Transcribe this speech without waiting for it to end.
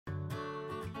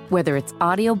Whether it's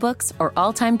audiobooks or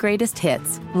all-time greatest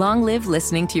hits, long live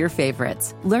listening to your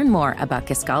favorites. Learn more about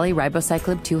Kisqali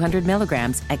Ribociclib 200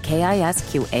 milligrams at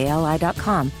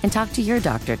KISQALI.com and talk to your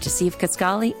doctor to see if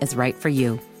Kisqali is right for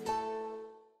you.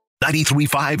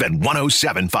 93.5 and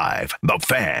 107.5, The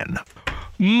Fan.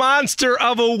 Monster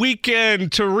of a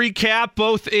weekend to recap,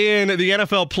 both in the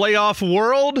NFL playoff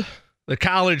world, the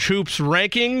college hoops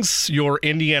rankings, your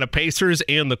Indiana Pacers,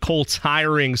 and the Colts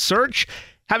hiring search.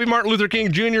 Happy Martin Luther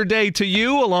King Jr. Day to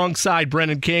you. Alongside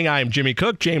Brendan King, I am Jimmy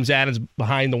Cook. James Adams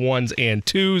behind the ones and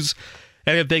twos.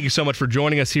 And thank you so much for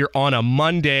joining us here on a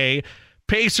Monday.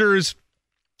 Pacers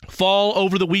fall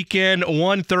over the weekend,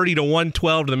 130 to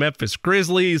 112 to the Memphis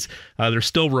Grizzlies. They're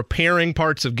still repairing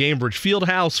parts of Gainbridge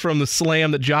Fieldhouse from the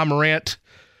slam that Ja Morant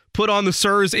put on the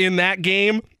Sirs in that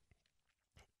game.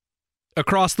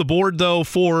 Across the board, though,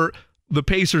 for the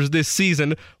Pacers this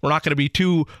season, we're not going to be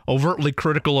too overtly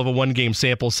critical of a one-game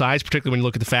sample size, particularly when you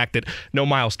look at the fact that no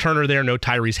Miles Turner there, no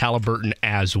Tyrese Halliburton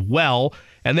as well.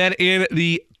 And then in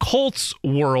the Colts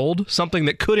world, something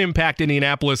that could impact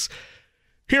Indianapolis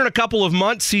here in a couple of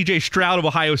months, C.J. Stroud of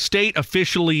Ohio State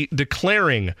officially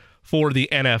declaring for the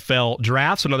NFL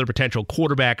draft. So another potential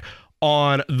quarterback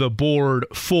on the board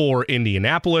for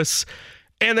Indianapolis.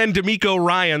 And then DeMeco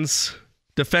Ryans,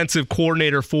 defensive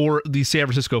coordinator for the San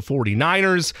Francisco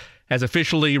 49ers, has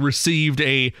officially received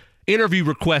a interview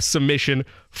request submission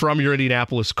from your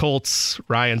Indianapolis Colts.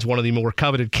 Ryans, one of the more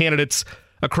coveted candidates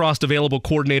across available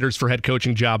coordinators for head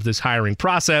coaching jobs this hiring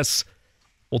process.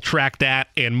 We'll track that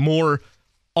and more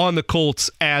on the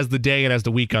Colts as the day and as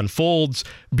the week unfolds.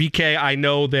 BK, I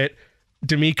know that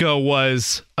DeMeco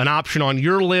was an option on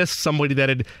your list, somebody that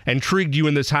had intrigued you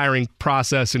in this hiring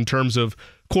process in terms of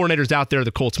coordinators out there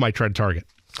the Colts might try to target.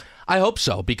 I hope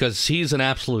so, because he's an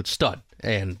absolute stud,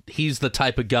 and he's the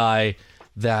type of guy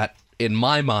that, in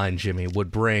my mind, Jimmy,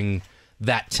 would bring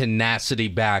that tenacity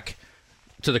back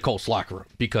to the Colts locker room,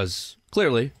 because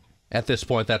clearly, at this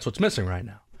point, that's what's missing right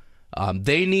now.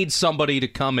 They need somebody to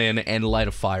come in and light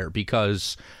a fire,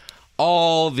 because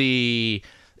all the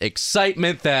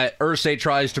excitement that Irsay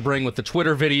tries to bring with the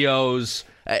Twitter videos,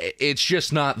 it's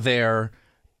just not there.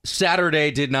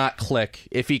 Saturday did not click.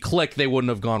 If he clicked, they wouldn't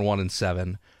have gone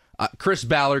 1-7. Chris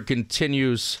Ballard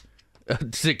continues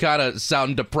to kind of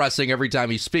sound depressing every time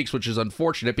he speaks, which is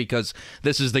unfortunate because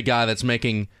this is the guy that's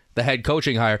making the head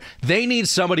coaching hire. They need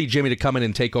somebody, Jimmy, to come in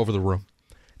and take over the room.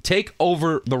 Take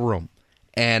over the room.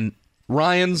 And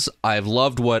Ryans, I've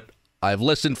loved what I've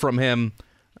listened from him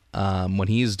when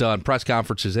he's done press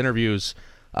conferences, interviews.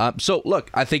 So,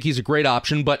 look, I think he's a great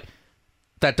option, but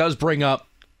that does bring up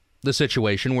the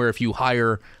situation where if you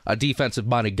hire a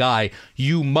defensive-minded guy,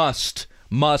 you must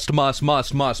find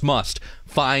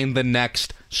the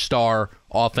next star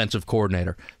offensive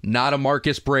coordinator. Not a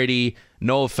Marcus Brady,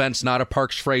 no offense, not a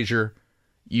Parks Frazier.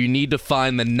 You need to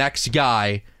find the next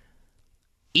guy,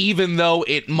 even though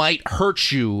it might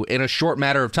hurt you in a short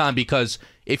matter of time, because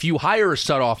if you hire a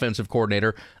stud offensive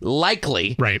coordinator,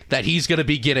 likely that he's going to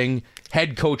be getting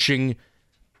head coaching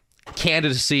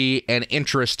candidacy and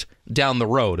interest down the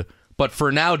road. But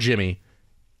for now, Jimmy,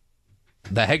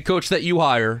 the head coach that you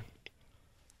hire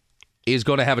is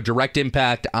going to have a direct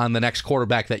impact on the next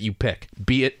quarterback that you pick,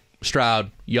 be it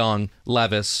Stroud, Young,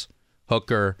 Levis,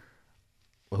 Hooker,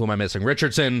 who am I missing?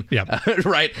 Richardson,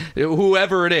 right?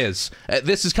 Whoever it is.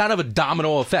 This is kind of a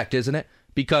domino effect, isn't it?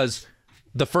 Because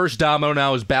the first domino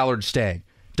now is Ballard staying.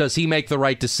 Does he make the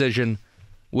right decision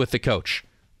with the coach?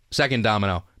 Second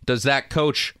domino, does that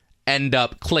coach end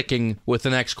up clicking with the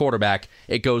next quarterback?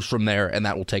 It goes from there, and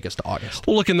that will take us to August.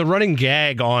 Well, look, in the running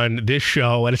gag on this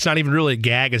show, and it's not even really a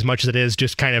gag as much as it is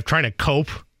just kind of trying to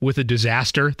cope with a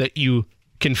disaster that you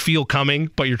can feel coming,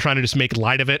 but you're trying to just make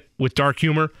light of it with dark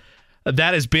humor.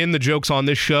 That has been the jokes on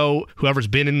this show. Whoever's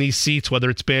been in these seats, whether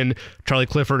it's been Charlie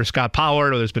Clifford or Scott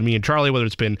Pollard, whether it's been me and Charlie, whether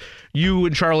it's been you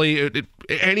and Charlie,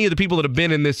 any of the people that have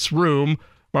been in this room,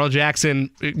 Marlon Jackson,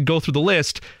 go through the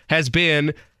list, has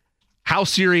been, how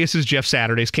serious is Jeff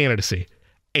Saturday's candidacy?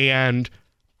 And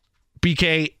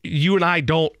BK, you and I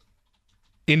don't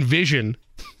envision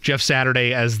Jeff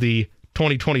Saturday as the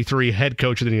 2023 head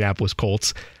coach of the Indianapolis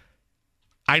Colts.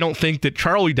 I don't think that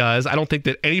Charlie does. I don't think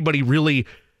that anybody really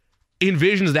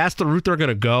envisions that's the route they're going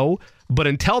to go. But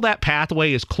until that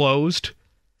pathway is closed,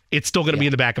 it's still going to be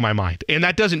in the back of my mind. And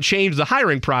that doesn't change the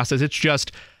hiring process. It's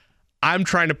just I'm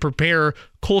trying to prepare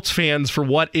Colts fans for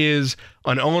what is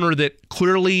an owner that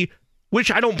clearly,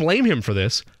 which I don't blame him for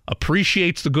this,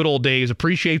 appreciates the good old days,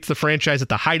 appreciates the franchise at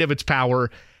the height of its power,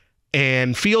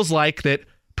 and feels like that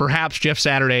perhaps Jeff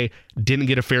Saturday didn't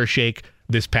get a fair shake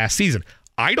this past season.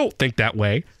 I don't think that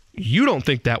way. You don't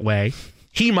think that way.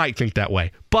 He might think that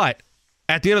way. But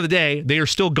at the end of the day, they are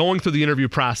still going through the interview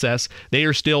process. They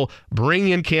are still bringing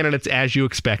in candidates as you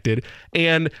expected.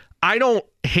 And I don't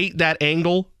hate that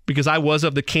angle because I was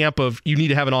of the camp of you need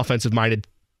to have an offensive-minded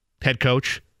head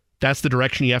coach. That's the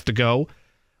direction you have to go.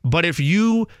 But if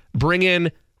you bring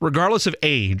in, regardless of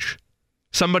age,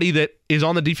 somebody that is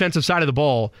on the defensive side of the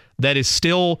ball that is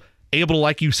still able to,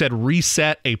 like you said,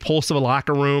 reset a pulse of a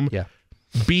locker room,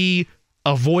 be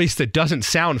a voice that doesn't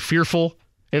sound fearful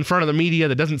in front of the media,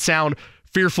 that doesn't sound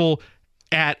fearful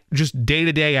at just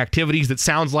day-to-day activities, that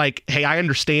sounds like, hey, I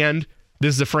understand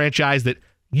this is a franchise that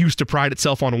used to pride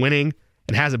itself on winning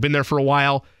and hasn't been there for a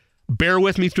while. Bear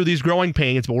with me through these growing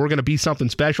pains, but we're going to be something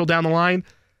special down the line.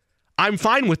 I'm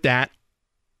fine with that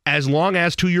as long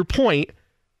as, to your point,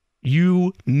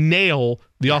 you nail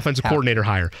the offensive coordinator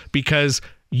hire, because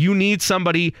you need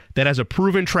somebody that has a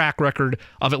proven track record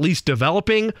of at least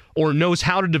developing or knows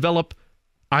how to develop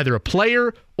either a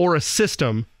player or a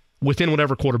system within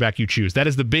whatever quarterback you choose. That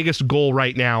is the biggest goal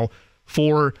right now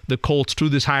for the Colts through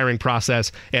this hiring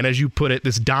process. And as you put it,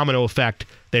 this domino effect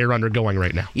they are undergoing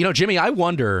right now. You know, Jimmy, I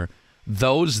wonder,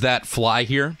 those that fly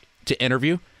here to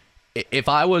interview, if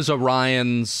I was a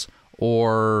Ryans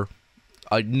or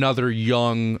another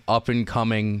young,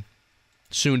 up-and-coming,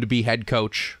 soon-to-be head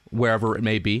coach, wherever it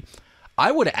may be,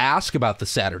 I would ask about the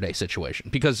Saturday situation,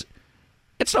 because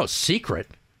it's no secret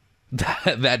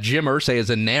that Jim Irsay is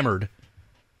enamored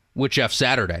with Jeff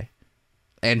Saturday,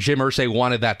 and Jim Irsay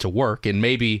wanted that to work, and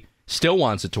maybe still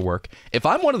wants it to work. If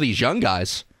I'm one of these young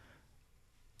guys,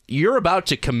 you're about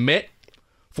to commit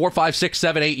 4, 5, 6,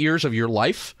 7, 8 years of your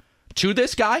life to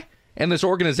this guy and this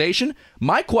organization.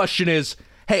 My question is,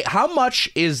 hey, how much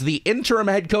is the interim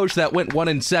head coach that went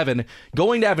 1-7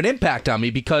 going to have an impact on me?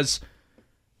 Because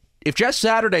if Jeff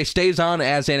Saturday stays on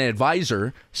as an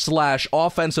advisor /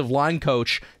 offensive line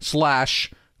coach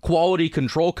 / quality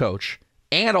control coach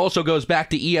and also goes back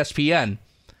to ESPN,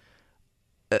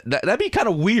 that'd be kind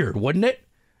of weird, wouldn't it?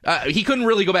 He couldn't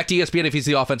really go back to ESPN if he's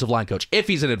the offensive line coach, if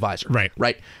he's an advisor.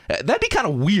 Right. That'd be kind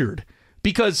of weird,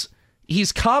 because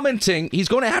he's going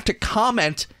to have to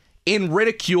comment in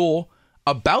ridicule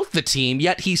about the team,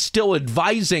 yet he's still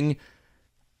advising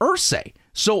Irsay.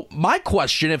 So my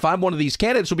question, if I'm one of these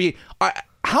candidates, would be,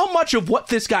 how much of what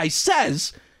this guy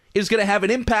says is going to have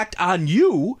an impact on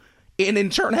you, and in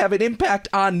turn have an impact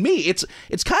on me? It's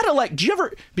kind of like,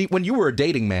 when you were a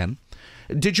dating man,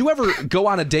 did you ever go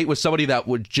on a date with somebody that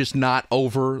would just not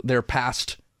over their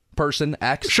past person,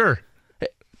 ex? Sure.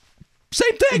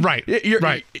 Same thing. Right.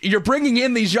 You're bringing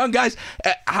in these young guys.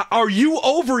 Are you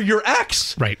over your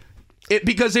ex? Right.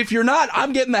 Because if you're not,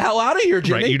 I'm getting the hell out of here,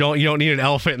 Jimmy. Right. You don't need an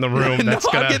elephant in the room that's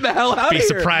going to be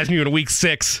surprising you in week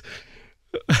 6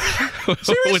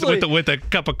 with a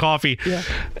cup of coffee.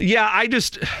 Yeah,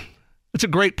 it's a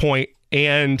great point.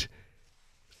 And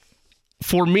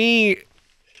for me,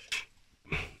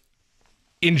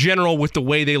 in general, with the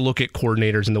way they look at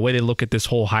coordinators and the way they look at this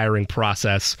whole hiring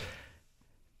process,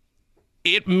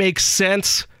 it makes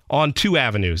sense on 2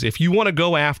 avenues. If you want to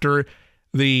go after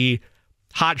the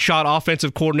hotshot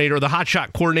offensive coordinator, or the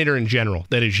hotshot coordinator in general,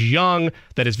 that is young,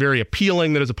 that is very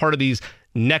appealing, that is a part of these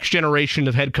next generation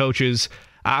of head coaches,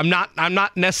 I'm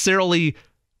not necessarily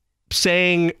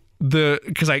saying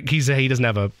because he doesn't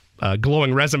have a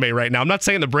glowing resume right now. I'm not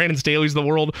saying the Brandon Staley's of the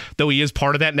world, though he is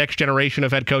part of that next generation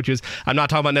of head coaches. I'm not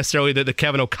talking about necessarily the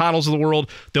Kevin O'Connells of the world,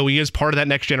 though he is part of that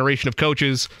next generation of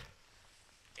coaches.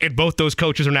 And both those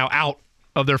coaches are now out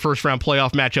of their first-round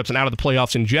playoff matchups and out of the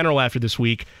playoffs in general after this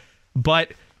week.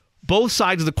 But both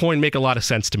sides of the coin make a lot of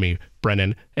sense to me,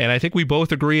 Brennan. And I think we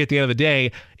both agree at the end of the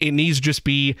day, it needs to just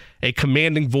be a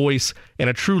commanding voice and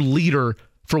a true leader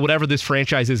for whatever this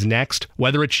franchise is next,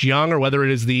 whether it's young or whether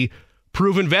it is the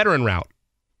proven veteran route.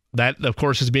 That, of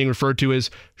course, is being referred to as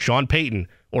Sean Payton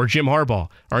or Jim Harbaugh,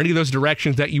 or any of those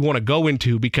directions that you want to go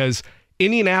into, because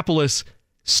Indianapolis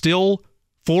still,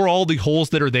 for all the holes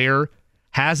that are there,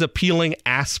 has appealing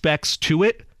aspects to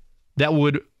it that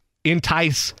would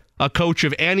entice a coach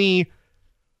of any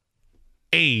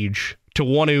age to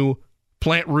want to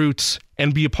plant roots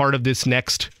and be a part of this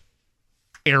next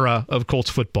era of Colts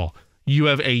football. You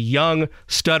have a young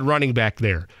stud running back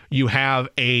there. You have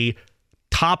a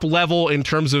top level in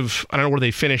terms of, I don't know where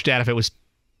they finished at, if it was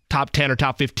top 10 or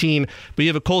top 15, but you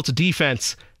have a Colts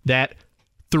defense that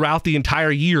throughout the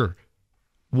entire year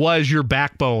was your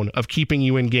backbone of keeping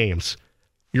you in games.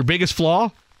 Your biggest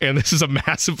flaw, and this is a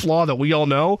massive flaw that we all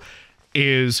know,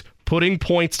 is putting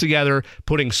points together,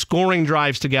 putting scoring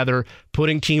drives together,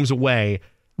 putting teams away.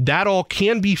 That all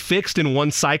can be fixed in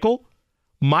one cycle.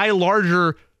 My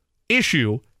larger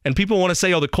issue, and people want to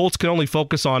say, oh, the Colts can only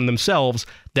focus on themselves.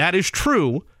 That is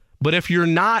true, but if you're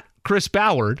not Chris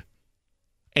Ballard,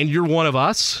 and you're one of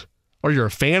us, or you're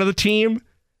a fan of the team,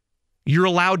 you're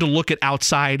allowed to look at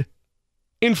outside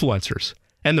influencers.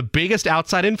 And the biggest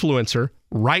outside influencer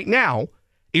right now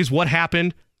is what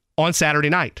happened on Saturday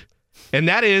night. And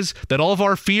that is that all of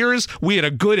our fears, we had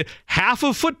a good half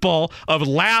of football of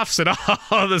laughs and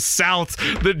the South,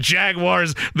 the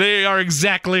Jaguars, they are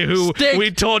exactly who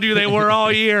we told you they were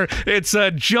all year. It's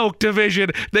a joke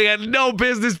division. They had no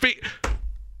business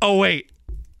Oh, wait.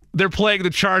 They're playing the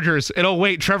Chargers. And oh,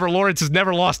 wait, Trevor Lawrence has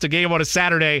never lost a game on a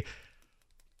Saturday.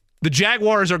 The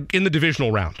Jaguars are in the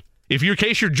divisional round. If in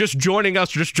case you're just joining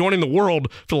us, or just joining the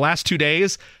world for the last 2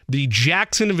 days, the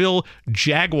Jacksonville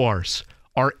Jaguars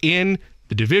are in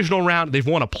the divisional round. They've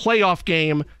won a playoff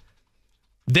game.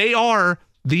 They are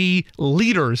the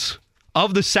leaders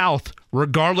of the South,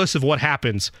 regardless of what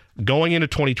happens going into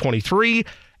 2023.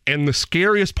 And the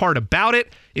scariest part about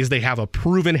it is they have a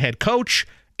proven head coach,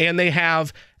 and they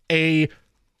have I'm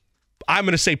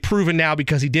going to say proven now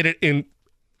because he did it in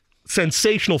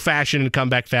sensational fashion and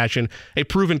comeback fashion, a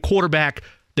proven quarterback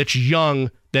that's young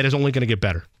that is only going to get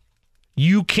better.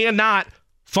 You cannot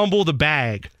fumble the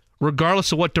bag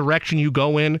regardless of what direction you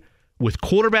go in with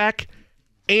quarterback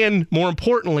and, more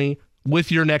importantly, with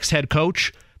your next head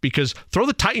coach, because throw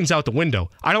the Titans out the window.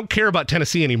 I don't care about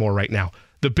Tennessee anymore right now.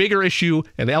 The bigger issue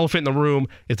and the elephant in the room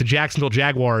is the Jacksonville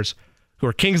Jaguars, who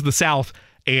are kings of the South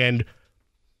and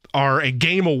are a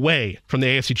game away from the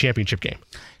AFC Championship game.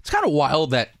 It's kind of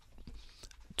wild that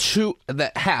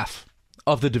half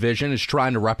of the division is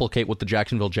trying to replicate what the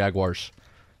Jacksonville Jaguars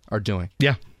are doing.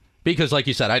 Yeah. Because, like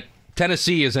you said,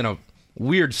 Tennessee is in a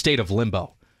weird state of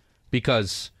limbo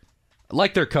because,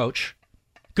 like their coach,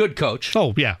 good coach.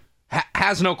 Oh, yeah.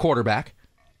 Has no quarterback.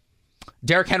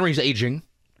 Derrick Henry's aging,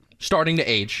 starting to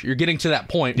age. You're getting to that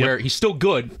point where he's still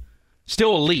good,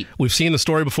 still elite. We've seen the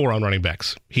story before on running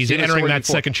backs. He's entering that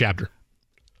second chapter.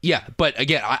 Yeah, but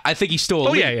again, I think he's still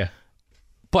elite. Oh, yeah.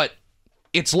 But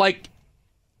it's kind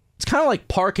of like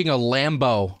parking a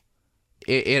Lambo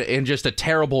in just a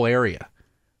terrible area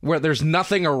where there's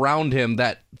nothing around him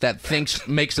that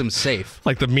makes him safe.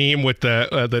 Like the meme with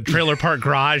the trailer park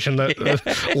garage and the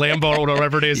Lambo or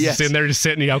whatever it is, in there just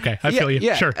sitting. Okay, I feel you.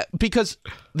 Yeah, sure. Because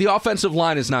the offensive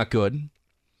line is not good.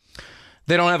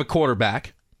 They don't have a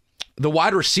quarterback. The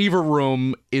wide receiver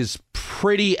room is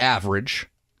pretty average.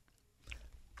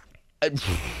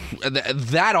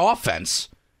 That offense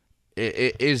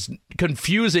is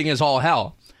confusing as all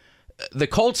hell. The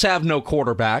Colts have no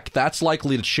quarterback. That's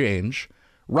likely to change.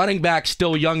 Running back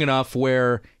still young enough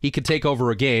where he could take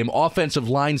over a game. Offensive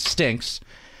line stinks.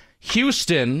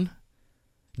 Houston,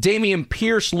 Dameon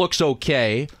Pierce looks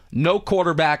okay. No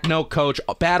quarterback, no coach.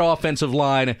 Bad offensive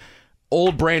line.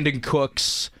 Old Brandon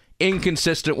Cooks.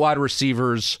 Inconsistent wide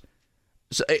receivers.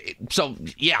 So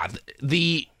yeah,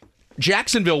 the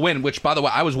Jacksonville win, which, by the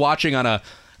way, I was watching on a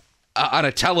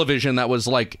television that was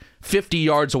like 50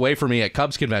 yards away from me at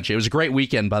Cubs convention. It was a great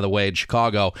weekend, by the way, in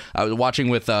Chicago. I was watching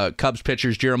with Cubs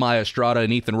pitchers Jeremiah Estrada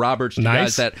and Ethan Roberts, the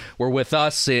guys that were with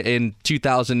us in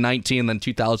 2019 then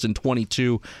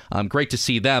 2022. Great to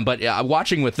see them. But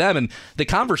watching with them, and the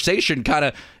conversation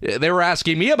they were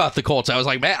asking me about the Colts. I was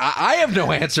like, man, I have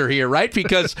no answer here, right?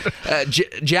 Because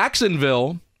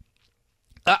Jacksonville,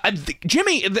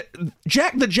 Jimmy,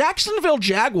 the Jacksonville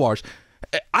Jaguars,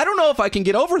 I don't know if I can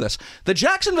get over this. The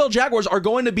Jacksonville Jaguars are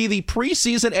going to be the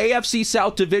preseason AFC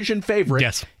South Division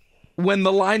favorite when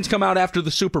the lines come out after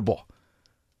the Super Bowl.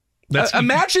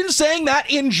 Imagine saying that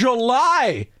in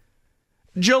July.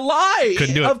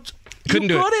 Couldn't do it.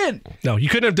 Couldn't. No, you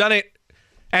couldn't have done it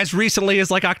as recently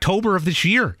as like October of this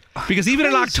year. Because even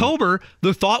in October,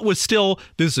 the thought was still,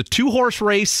 this is a two-horse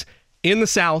race in the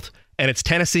South, and it's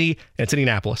Tennessee, and it's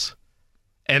Indianapolis.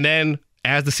 And then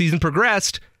as the season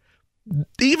progressed,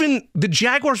 even the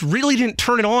Jaguars really didn't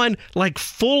turn it on like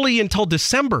fully until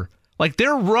December. Like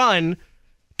their run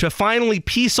to finally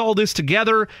piece all this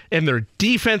together and their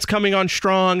defense coming on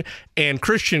strong and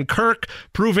Christian Kirk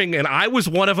proving, and I was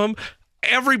one of them,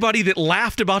 everybody that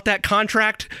laughed about that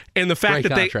contract and the fact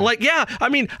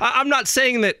that I'm not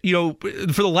saying that,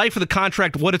 for the life of the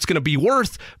contract, what it's going to be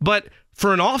worth, but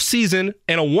for an offseason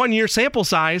and a 1-year sample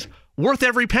size, worth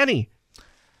every penny.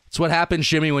 It's what happens,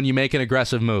 Jimmy, when you make an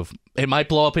aggressive move. It might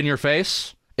blow up in your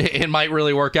face. It might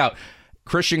really work out.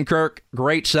 Christian Kirk,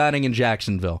 great signing in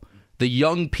Jacksonville. The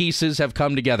young pieces have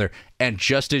come together. And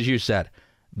just as you said,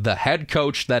 the head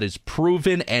coach that is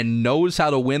proven and knows how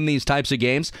to win these types of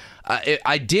games.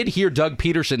 I did hear Doug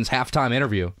Peterson's halftime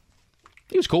interview.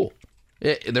 He was cool.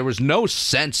 There was no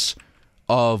sense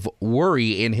of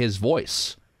worry in his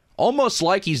voice. Almost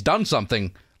like he's done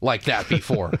something like that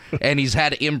before. And he's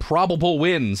had improbable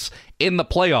wins in the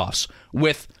playoffs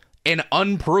with an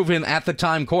unproven at the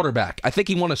time quarterback. I think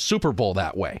he won a Super Bowl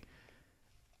that way.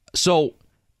 So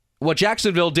what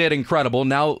Jacksonville did, incredible.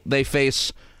 Now they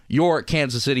face your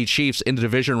Kansas City Chiefs in the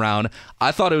division round.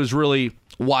 I thought it was really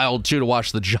wild, too, to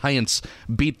watch the Giants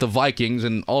beat the Vikings.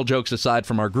 And all jokes aside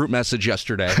from our group message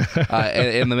yesterday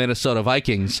in the Minnesota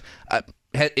Vikings,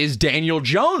 is Daniel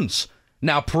Jones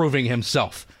now proving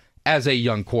himself as a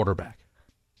young quarterback?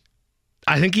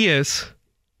 I think he is.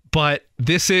 But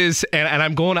this is, and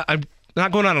I'm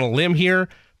not going on a limb here,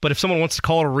 but if someone wants to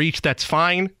call it a reach, that's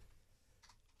fine.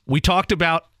 We talked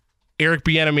about Eric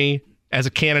Bieniemy as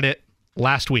a candidate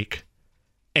last week.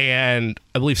 And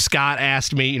I believe Scott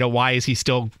asked me, why is he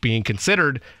still being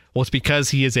considered? Well, it's because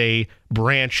he is a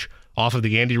branch off of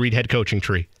the Andy Reid head coaching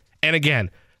tree. And again,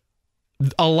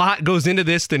 a lot goes into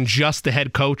this than just the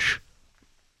head coach.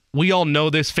 We all know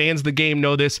this. Fans of the game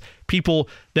know this. People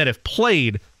that have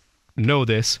played know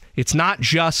this. It's not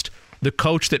just the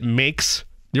coach that makes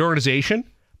the organization,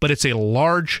 but it's a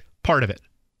large part of it.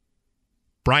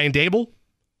 Brian Dable,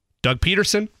 Doug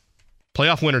Peterson,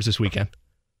 playoff winners this weekend.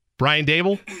 Brian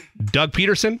Dable, Doug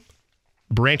Peterson,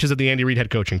 branches of the Andy Reid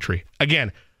head coaching tree.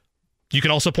 Again, you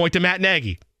can also point to Matt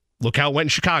Nagy. Look how it went in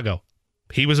Chicago.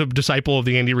 He was a disciple of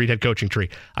the Andy Reid head coaching tree.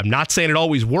 I'm not saying it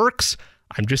always works.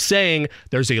 I'm just saying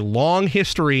there's a long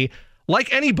history,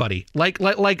 like anybody, like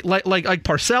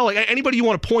Parcells, like anybody you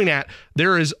want to point at.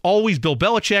 There is always Bill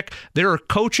Belichick. There are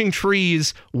coaching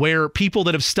trees where people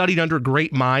that have studied under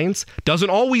great minds doesn't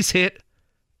always hit,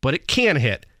 but it can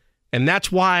hit. And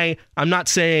that's why I'm not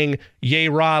saying, yay,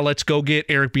 rah, let's go get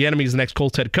Eric Bieniemy as the next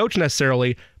Colts head coach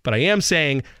necessarily, but I am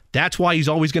saying that's why he's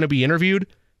always going to be interviewed,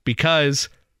 because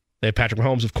they have Patrick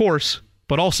Mahomes, of course,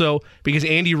 but also because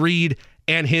Andy Reid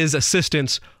and his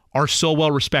assistants are so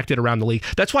well respected around the league.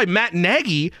 That's why Matt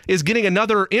Nagy is getting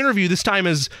another interview, this time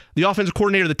as the offensive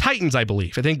coordinator of the Titans, I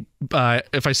believe. I think,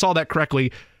 if I saw that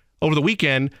correctly, over the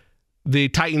weekend, the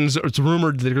Titans, it's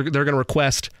rumored that they're going to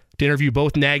request to interview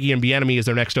both Nagy and Bieniemy as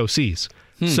their next OCs.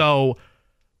 So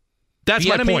that's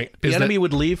my point. Bieniemy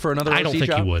would leave for another OC I don't think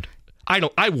job? he would.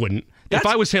 I wouldn't. If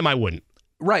I was him, I wouldn't.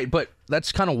 Right, but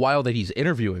that's kind of wild that he's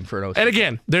interviewing for an OC. And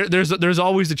again, there's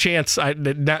always a chance. Now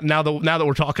that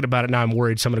we're talking about it, now I'm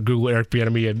worried. So I'm going to Google Eric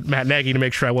Bieniemy and Matt Nagy to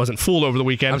make sure I wasn't fooled over the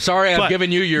weekend. I'm sorry, I've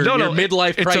given you your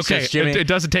midlife crisis, okay. Jimmy. It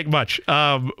doesn't take much.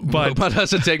 But it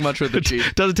doesn't take much with the Chiefs.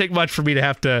 It doesn't take much for me to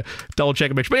have to double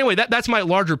check and make sure. But anyway, that's my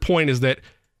larger point, is that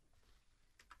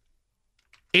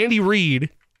Andy Reid,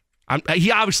 he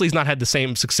obviously has not had the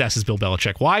same success as Bill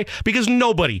Belichick. Why? Because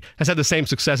nobody has had the same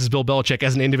success as Bill Belichick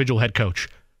as an individual head coach.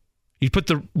 You put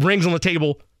the rings on the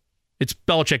table, it's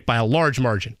Belichick by a large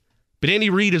margin. But Andy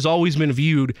Reid has always been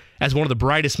viewed as one of the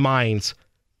brightest minds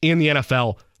in the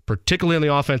NFL, particularly on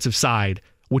the offensive side,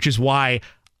 which is why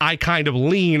I kind of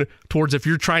lean towards, if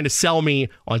you're trying to sell me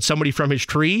on somebody from his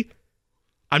tree,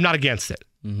 I'm not against it.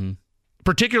 Mm-hmm.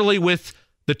 Particularly with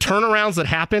the turnarounds that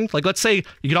happened. Like, let's say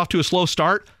you get off to a slow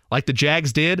start, like the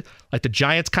Jags did, like the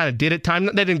Giants kind of did at times.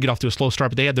 They didn't get off to a slow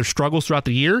start, but they had their struggles throughout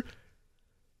the year.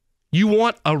 You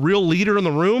want a real leader in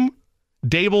the room?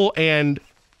 Dable and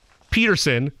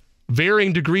Peterson,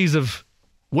 varying degrees of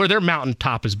where their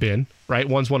mountaintop has been, right?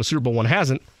 One's won a Super Bowl, one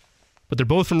hasn't. But they're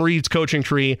both from Reid's coaching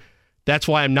tree. That's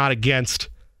why I'm not against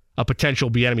a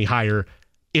potential Bieniemy hire.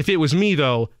 If it was me,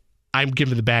 though, I'm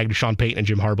giving the bag to Sean Payton and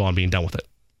Jim Harbaugh and being done with it.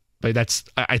 But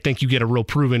I think you get a real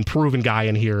proven guy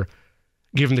in here,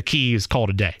 give him the keys, call it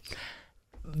a day.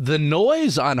 The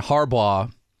noise on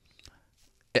Harbaugh,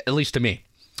 at least to me,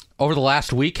 over the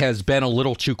last week has been a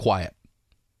little too quiet.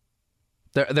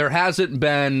 There hasn't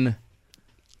been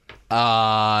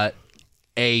a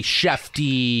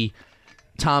Shefty,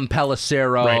 Tom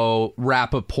Pelissero,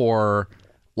 Rappaport,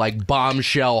 like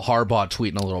bombshell Harbaugh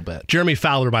tweeting a little bit. Jeremy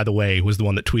Fowler, by the way, was the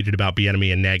one that tweeted about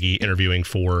Bieniemy and Nagy interviewing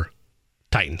for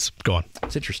Titans. Go on.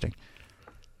 It's interesting.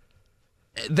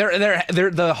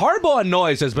 The Harbaugh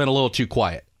noise has been a little too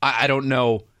quiet. I don't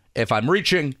know if I'm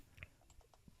reaching,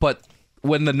 but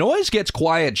when the noise gets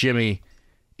quiet, Jimmy,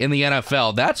 in the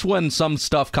NFL, that's when some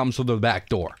stuff comes from the back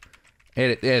door.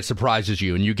 It surprises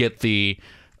you, and you get the,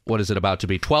 what is it about to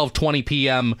be, 12:20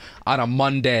 p.m. on a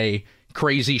Monday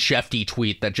crazy Shefty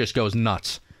tweet that just goes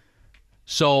nuts.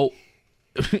 So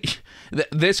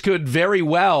this could very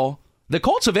well, the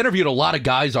Colts have interviewed a lot of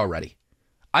guys already.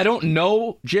 I don't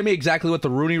know, Jimmy, exactly what the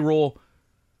Rooney Rule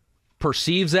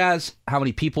perceives as, how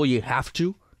many people you have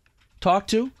to talk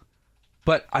to.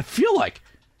 But I feel like,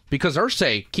 because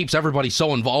Irsay keeps everybody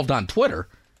so involved on Twitter,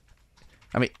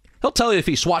 I mean, he'll tell you if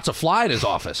he swats a fly in his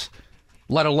office.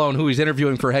 let alone who he's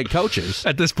interviewing for head coaches.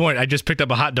 At this point, I just picked up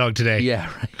a hot dog today.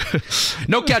 Yeah, right.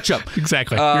 No ketchup.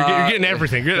 Exactly. You're getting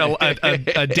everything.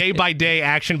 A day-by-day,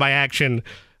 action-by-action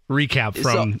recap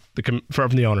from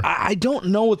the owner. I don't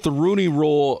know what the Rooney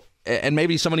Rule, and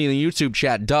maybe somebody in the YouTube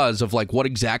chat does, of like what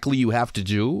exactly you have to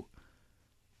do.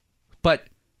 But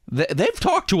they've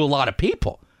talked to a lot of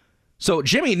people. So,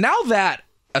 Jimmy, now that,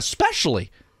 especially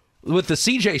with the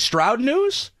C.J. Stroud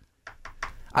news,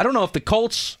 I don't know if the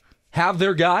Colts have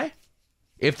their guy,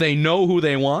 if they know who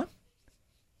they want,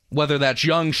 whether that's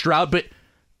young Stroud, but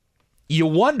you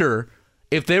wonder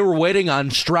if they were waiting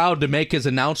on Stroud to make his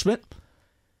announcement.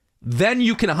 Then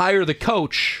you can hire the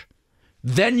coach.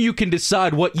 Then you can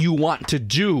decide what you want to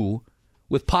do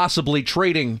with possibly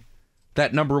trading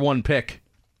that number 1 pick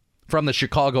from the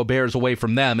Chicago Bears away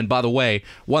from them. And by the way,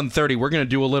 1:30, we're going to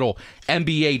do a little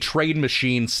NBA trade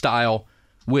machine style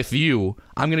with you.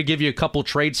 I'm going to give you a couple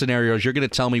trade scenarios. You're going to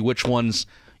tell me which ones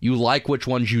you like, which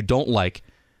ones you don't like.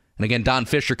 And again, Don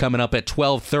Fisher coming up at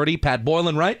 12:30. Pat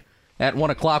Boylan, right? At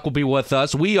 1 o'clock will be with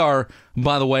us. We are,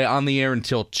 by the way, on the air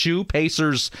until 2.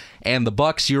 Pacers and the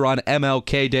Bucks. You're on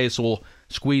MLK Day, so we'll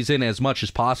squeeze in as much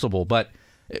as possible. But,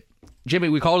 Jimmy,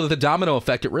 we call it the domino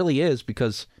effect. It really is,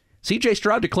 because C.J.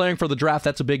 Stroud declaring for the draft,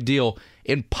 that's a big deal.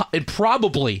 In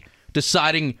probably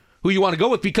deciding who you want to go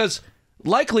with, because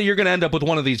likely you're going to end up with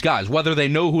one of these guys, whether they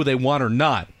know who they want or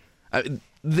not.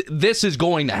 This is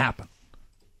going to happen.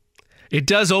 It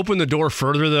does open the door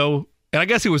further, though, and I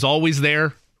guess it was always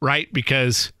there, right?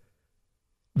 Because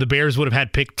the Bears would have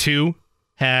had pick 2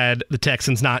 had the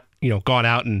Texans not, gone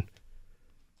out and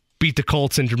beat the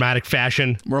Colts in dramatic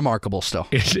fashion. Remarkable still.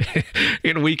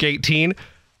 In Week 18.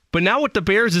 But now with the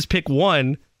Bears is pick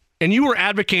 1, and you were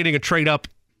advocating a trade up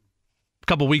a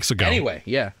couple weeks ago. Anyway,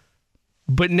 yeah.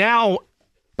 But now...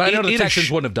 But I know the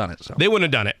Texans wouldn't have done it. So. They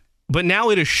wouldn't have done it. But now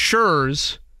it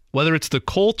assures, whether it's the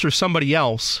Colts or somebody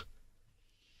else,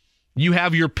 you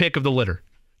have your pick of the litter.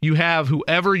 You have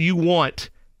whoever you want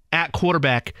at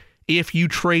quarterback if you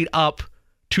trade up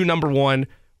to number 1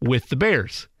 with the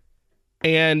Bears.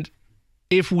 And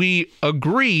if we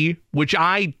agree, which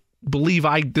I believe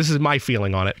this is my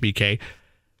feeling on it, BK,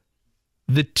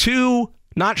 the 2,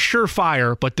 not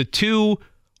surefire, but the 2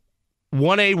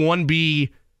 1A, 1B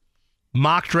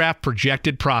mock draft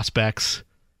projected prospects,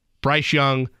 Bryce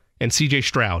Young and C.J.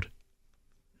 Stroud.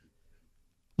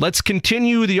 Let's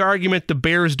continue the argument the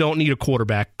Bears don't need a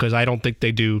quarterback, because I don't think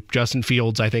they do. Justin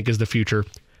Fields, I think, is the future.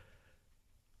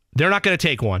 They're not going to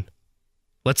take one.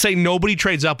 Let's say nobody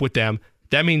trades up with them.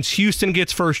 That means Houston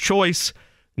gets first choice.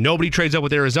 Nobody trades up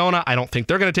with Arizona. I don't think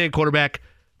they're going to take a quarterback.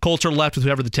 Colts are left with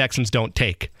whoever the Texans don't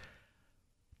take.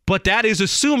 But that is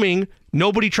assuming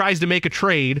nobody tries to make a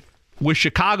trade with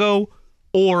Chicago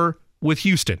or with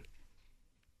Houston.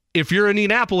 If you're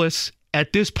Indianapolis,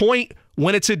 at this point,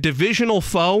 when it's a divisional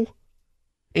foe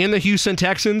in the Houston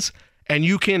Texans and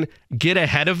you can get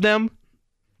ahead of them,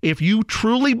 if you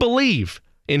truly believe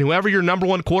in whoever your number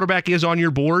 1 quarterback is on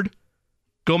your board,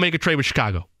 go make a trade with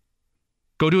Chicago.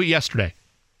 Go do it yesterday.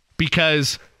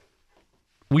 Because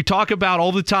we talk about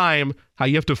all the time how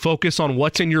you have to focus on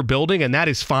what's in your building, and that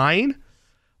is fine.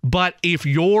 But if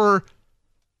your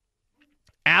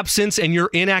absence and your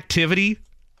inactivity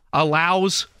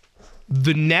allows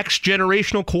the next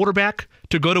generational quarterback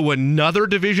to go to another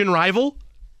division rival,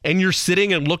 and you're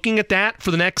sitting and looking at that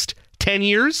for the next 10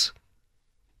 years,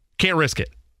 can't risk it.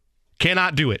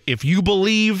 Cannot do it. If you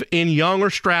believe in Young or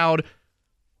Stroud,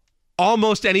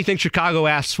 almost anything Chicago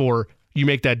asks for, you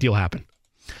make that deal happen.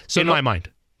 So in my mind.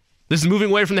 This is moving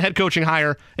away from the head coaching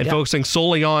hire and focusing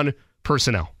solely on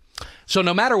personnel. So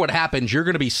no matter what happens, you're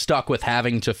going to be stuck with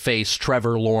having to face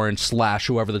Trevor Lawrence /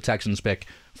 whoever the Texans pick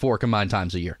 4 combined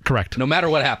times a year. Correct. No matter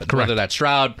what happens, Correct. Whether that's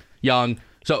Stroud, Young.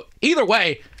 So either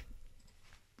way,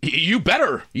 you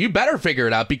better figure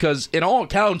it out, because in all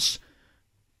accounts,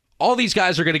 all these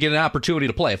guys are going to get an opportunity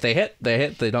to play. If they hit, they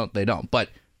hit. They don't. But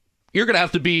you're going to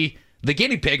have to be the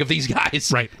guinea pig of these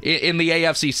guys, right, in the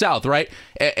AFC South, right?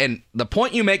 And the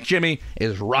point you make, Jimmy,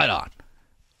 is right on.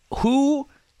 Who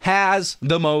has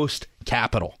the most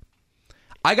capital?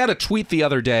 I got a tweet the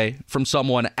other day from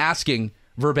someone asking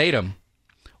verbatim,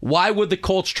 why would the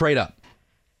Colts trade up?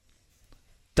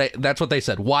 That's what they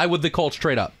said. Why would the Colts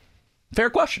trade up?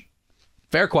 Fair question.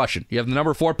 You have the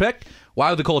number 4 pick. Why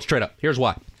would the Colts trade up? Here's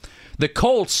why. The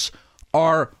Colts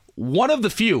are one of the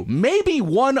few, maybe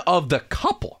one of the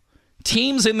couple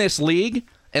teams in this league,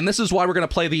 and this is why we're going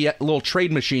to play the little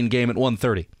trade machine game at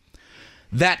 1:30,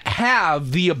 that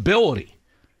have the ability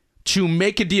to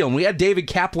make a deal. And we had David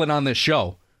Kaplan on this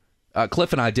show.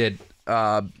 Cliff and I did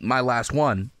my last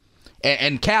one.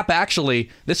 And Cap, actually,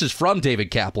 this is from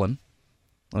David Kaplan.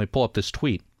 Let me pull up this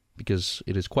tweet because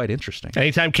it is quite interesting.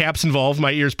 Anytime Cap's involved,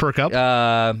 my ears perk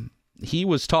up. He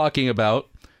was talking about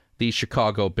the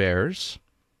Chicago Bears.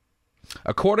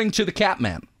 According to the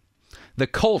Capman, the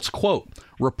Colts, quote,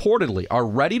 reportedly are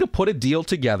ready to put a deal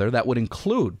together that would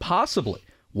include possibly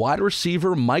wide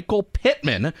receiver Michael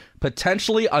Pittman,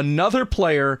 potentially another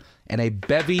player, and a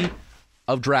bevy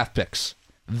of draft picks.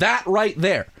 That right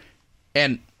there.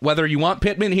 And whether you want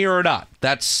Pittman here or not,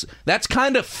 that's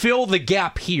kind of fill the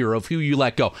gap here of who you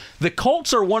let go. The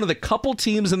Colts are one of the couple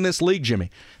teams in this league, Jimmy,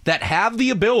 that have the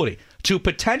ability to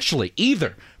potentially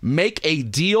either make a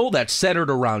deal that's centered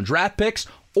around draft picks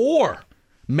or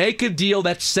make a deal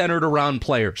that's centered around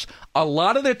players. A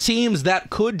lot of the teams that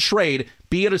could trade,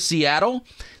 be it a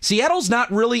Seattle's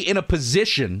not really in a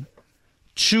position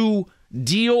to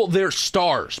deal their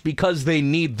stars because they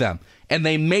need them. And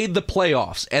they made the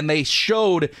playoffs, and they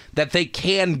showed that they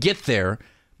can get there.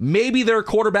 Maybe they're a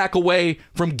quarterback away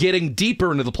from getting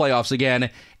deeper into the playoffs again,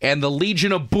 and the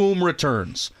Legion of Boom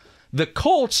returns. The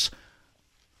Colts,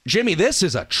 Jimmy, this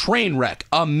is a train wreck,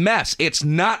 a mess. It's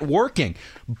not working.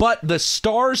 But the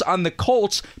stars on the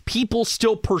Colts, people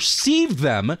still perceive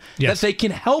them that they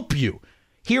can help you.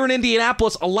 Here in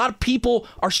Indianapolis, a lot of people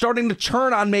are starting to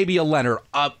turn on maybe a Leonard,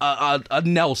 a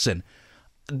Nelson.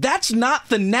 That's not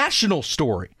the national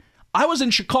story. I was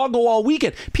in Chicago all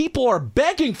weekend. People are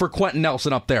begging for Quentin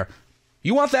Nelson up there.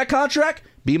 You want that contract?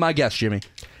 Be my guest, Jimmy.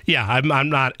 Yeah, I'm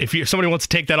not. If somebody wants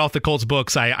to take that off the Colts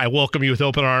books, I welcome you with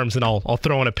open arms, and I'll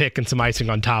throw in a pick and some icing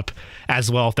on top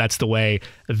as well if that's the way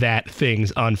that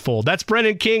things unfold. That's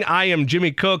Brendan King. I am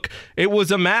Jimmy Cook. It was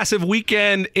a massive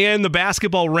weekend in the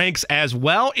basketball ranks as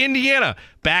well. Indiana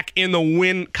back in the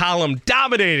win column,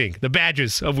 dominating the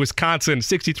Badgers of Wisconsin,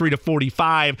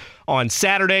 63-45 on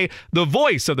Saturday. The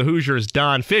voice of the Hoosiers,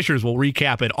 Don Fishers, will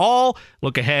recap it all.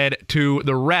 Look ahead to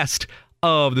the rest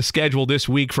of the schedule this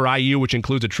week for IU, which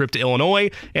includes a trip to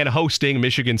Illinois and hosting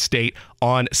Michigan State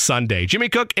on Sunday. Jimmy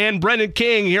Cook and Brendan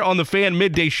King here on the Fan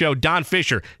Midday Show. Don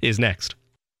Fisher is next.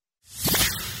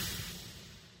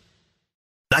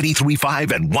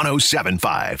 93.5 and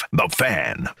 107.5, The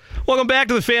Fan. Welcome back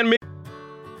to the Fan Midday.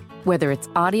 Whether it's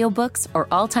audiobooks or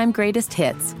all-time greatest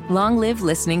hits, long live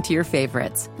listening to your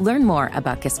favorites. Learn more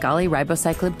about Kisqali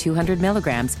Ribociclib 200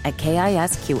 milligrams at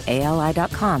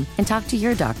KISQALI.com and talk to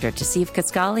your doctor to see if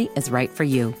Kisqali is right for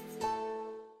you.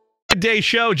 Midday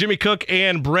Show, Jimmy Cook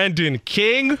and Brendan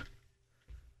King.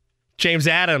 James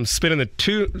Adams spinning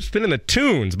the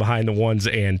tunes behind the ones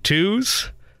and twos.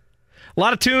 A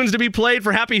lot of tunes to be played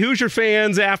for happy Hoosier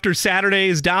fans after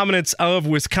Saturday's dominance of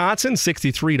Wisconsin,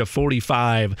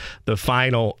 63-45, the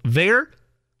final there.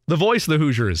 The voice of the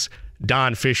Hoosiers,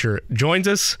 Don Fisher, joins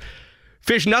us.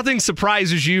 Fish, nothing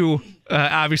surprises you.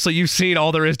 Obviously, you've seen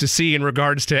all there is to see in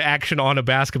regards to action on a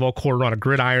basketball court or on a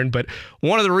gridiron, but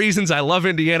one of the reasons I love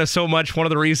Indiana so much, one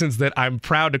of the reasons that I'm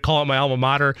proud to call it my alma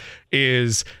mater,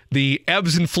 is the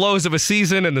ebbs and flows of a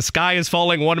season, and the sky is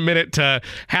falling one minute to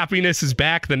happiness is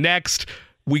back the next.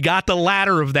 We got the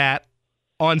latter of that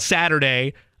on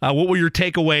Saturday. What were your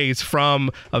takeaways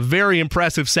from a very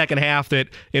impressive second half that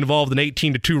involved an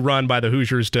 18-2 run by the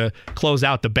Hoosiers to close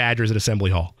out the Badgers at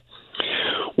Assembly Hall?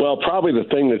 Well, probably the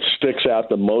thing that sticks out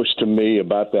the most to me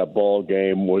about that ball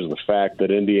game was the fact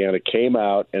that Indiana came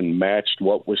out and matched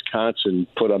what Wisconsin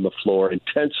put on the floor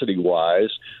intensity-wise,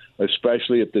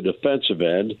 especially at the defensive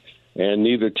end, and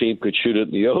neither team could shoot it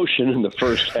in the ocean in the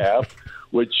first half,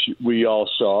 which we all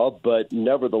saw. But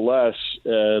nevertheless,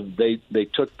 they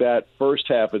took that first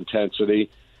half intensity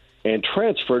and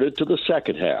transferred it to the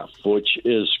second half, which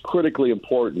is critically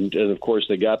important. And, of course,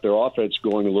 they got their offense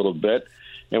going a little bit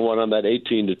and went on that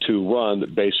 18-2 run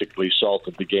that basically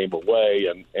salted the game away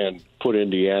and put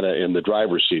Indiana in the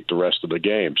driver's seat the rest of the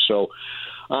game. So,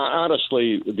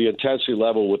 honestly, the intensity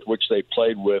level with which they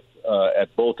played with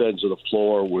at both ends of the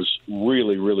floor was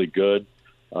really, really good.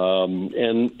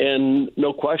 And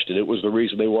no question, it was the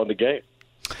reason they won the game.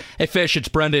 Hey, Fish, it's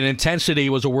Brendan. Intensity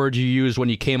was a word you used when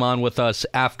you came on with us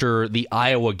after the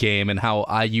Iowa game and how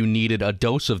IU needed a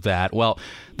dose of that. Well,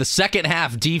 the second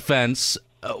half defense,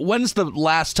 when's the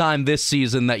last time this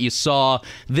season that you saw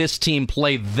this team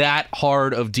play that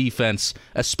hard of defense,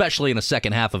 especially in the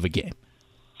second half of a game?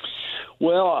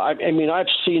 Well, I mean, I've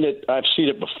seen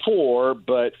it before,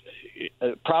 but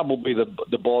probably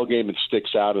the ball game that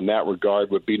sticks out in that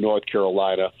regard would be North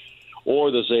Carolina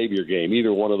or the Xavier game.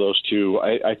 Either one of those two,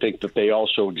 I think that they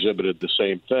also exhibited the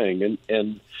same thing.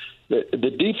 And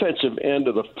the defensive end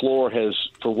of the floor has,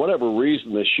 for whatever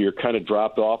reason this year, kind of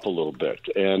dropped off a little bit.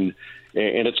 And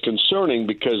it's concerning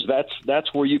because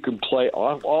that's where you can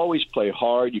always play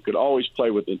hard. You can always play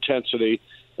with intensity.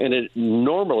 and it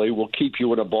normally will keep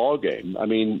you in a ball game. I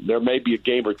mean, there may be a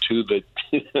game or two that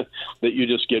that you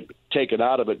just get taken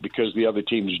out of it because the other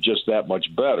team is just that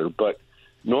much better. But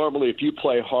normally, if you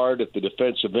play hard at the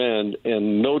defensive end,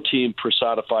 and no team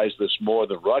personifies this more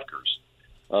than Rutgers,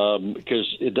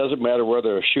 because it doesn't matter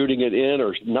whether they're shooting it in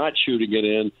or not shooting it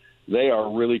in, they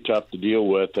are really tough to deal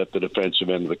with at the defensive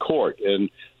end of the court. And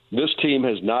this team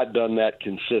has not done that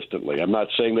consistently. I'm not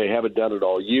saying they haven't done it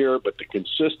all year, but the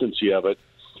consistency of it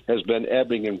has been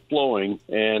ebbing and flowing,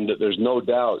 and there's no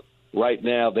doubt right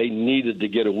now they needed to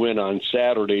get a win on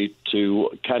Saturday to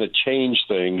kind of change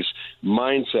things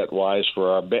mindset-wise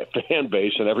for our fan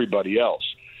base and everybody else.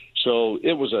 So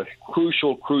it was a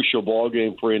crucial ball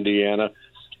game for Indiana,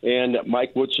 and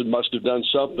Mike Woodson must have done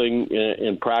something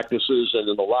in practices and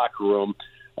in the locker room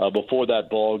before that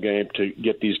ball game to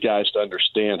get these guys to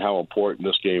understand how important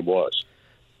this game was.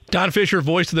 Don Fisher,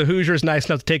 voice of the Hoosiers, nice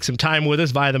enough to take some time with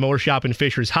us via the Motor Shop and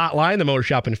Fishers hotline, the Motor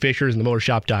Shop and Fishers, and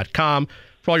themotorshop.com.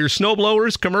 For all your snow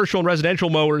blowers, commercial and residential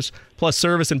mowers, plus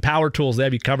service and power tools, they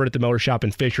have you covered at the Motor Shop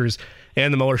and Fishers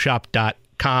and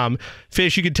themotorshop.com.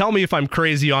 Fish, you can tell me if I'm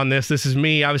crazy on this. This is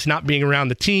me, obviously not being around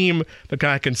the team, but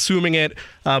kind of consuming it,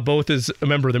 both as a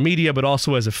member of the media, but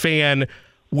also as a fan.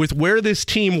 With where this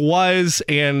team was,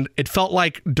 and it felt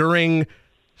like during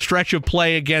stretch of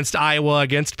play against Iowa,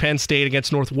 against Penn State,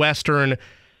 against Northwestern,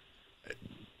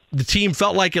 the team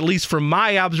felt like, at least from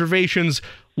my observations,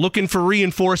 looking for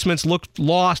reinforcements, looked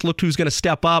lost, looked who's going to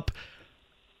step up.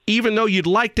 Even though you'd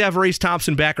like to have Race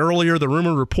Thompson back earlier, the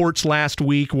rumor reports last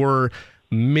week were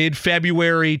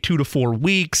mid-February, 2 to 4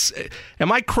 weeks.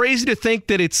 Am I crazy to think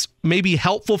that it's maybe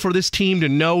helpful for this team to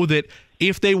know that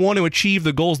if they want to achieve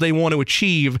the goals they want to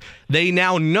achieve, they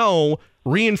now know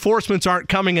reinforcements aren't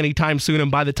coming anytime soon, and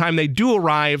by the time they do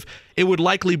arrive, it would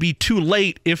likely be too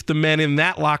late if the men in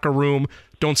that locker room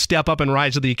don't step up and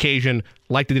rise to the occasion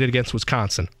like they did against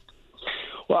Wisconsin?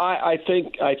 Well, I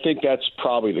think that's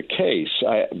probably the case.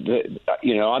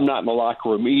 I'm not in the locker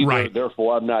room either, right.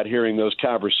 Therefore I'm not hearing those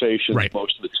conversations right.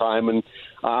 most of the time. And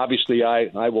obviously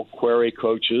I will query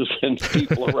coaches and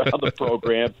people around the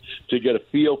program to get a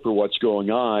feel for what's going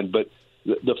on. But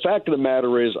the fact of the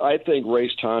matter is, I think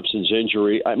Race Thompson's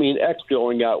injury, X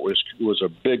going out was a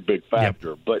big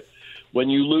factor. Yep. But when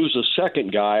you lose a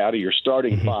second guy out of your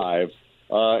starting five,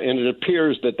 and it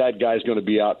appears that guy's going to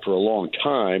be out for a long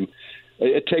time,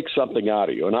 it takes something out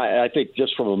of you. And I think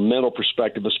just from a mental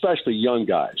perspective, especially young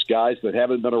guys that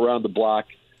haven't been around the block,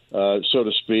 so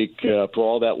to speak, for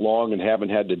all that long and haven't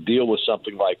had to deal with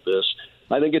something like this,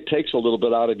 I think it takes a little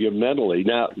bit out of you mentally.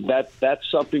 Now, that's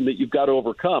something that you've got to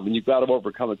overcome, and you've got to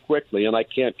overcome it quickly. And I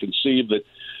can't conceive that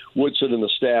Woodson and the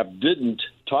staff didn't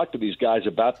talk to these guys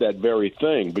about that very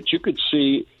thing. But you could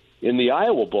see in the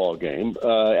Iowa ball game,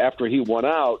 after he went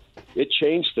out, it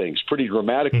changed things pretty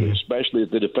dramatically, especially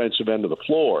at the defensive end of the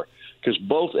floor, because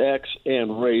both X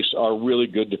and Race are really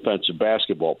good defensive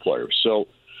basketball players. So,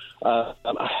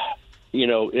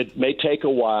 it may take a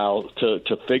while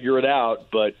to figure it out,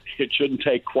 but it shouldn't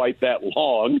take quite that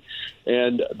long.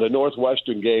 And the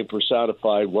Northwestern game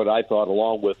personified what I thought,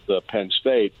 along with Penn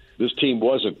State. This team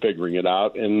wasn't figuring it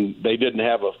out, and they didn't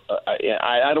have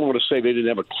I don't want to say they didn't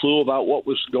have a clue about what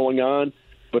was going on,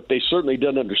 but they certainly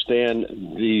didn't understand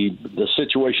the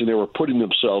situation they were putting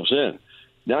themselves in.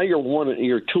 Now you're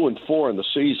 2-4 in the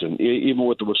season, even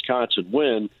with the Wisconsin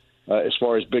win, as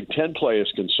far as Big Ten play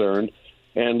is concerned.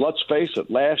 And let's face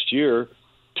it, last year,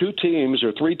 3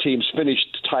 teams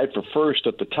finished tied for first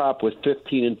at the top with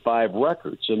 15-5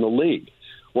 records in the league.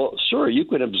 Well, sure, you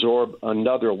can absorb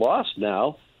another loss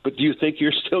now, but do you think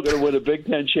you're still going to win a Big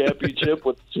Ten championship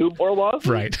with 2 more losses?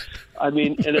 Right.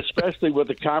 And especially with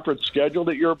the conference schedule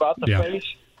that you're about to face.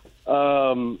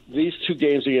 These 2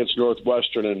 games against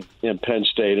Northwestern and Penn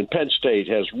State, and Penn State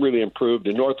has really improved,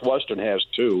 and Northwestern has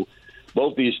too.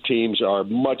 Both these teams are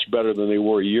much better than they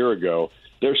were a year ago.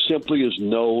 There simply is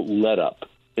no let-up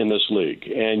in this league,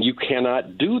 and you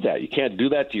cannot do that. You can't do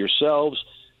that to yourselves.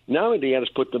 Now Indiana's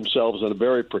put themselves in a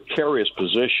very precarious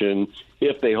position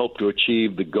if they hope to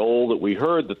achieve the goal that we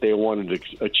heard that they wanted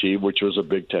to achieve, which was a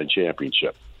Big Ten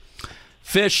championship.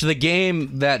 Fish, the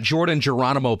game that Jordan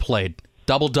Geronimo played,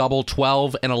 double-double,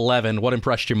 12 and 11, what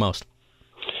impressed you most?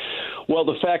 Well,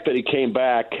 the fact that he came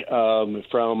back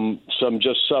from some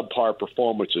just subpar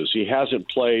performances. He hasn't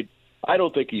played. I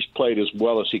don't think he's played as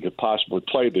well as he could possibly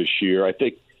play this year.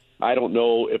 I don't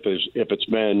know if it's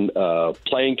been a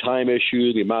playing time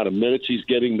issue, the amount of minutes he's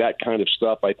getting, that kind of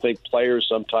stuff. I think players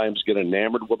sometimes get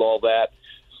enamored with all that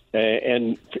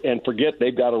and forget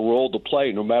they've got a role to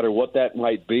play, no matter what that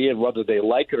might be, and whether they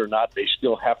like it or not, they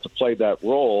still have to play that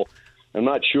role. I'm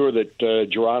not sure that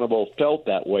Geronimo felt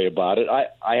that way about it.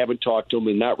 I haven't talked to him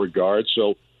in that regard,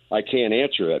 so I can't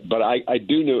answer that. But I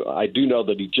do know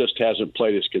that he just hasn't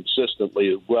played as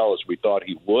consistently as well as we thought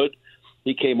he would.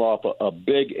 He came off a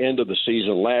big end of the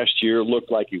season last year,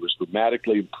 looked like he was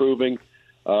dramatically improving,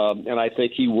 and I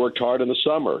think he worked hard in the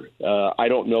summer. I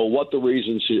don't know what the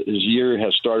reasons his year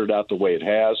has started out the way it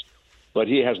has, but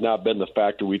he has not been the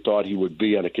factor we thought he would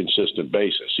be on a consistent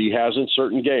basis. He has in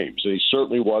certain games, and he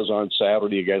certainly was on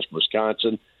Saturday against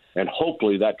Wisconsin, and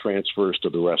hopefully that transfers to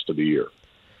the rest of the year.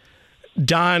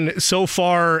 Don, so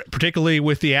far, particularly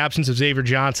with the absence of Xavier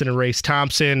Johnson and Race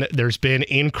Thompson, there's been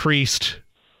increased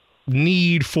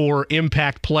need for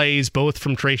impact plays, both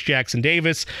from Trace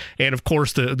Jackson-Davis and, of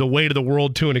course, the weight of the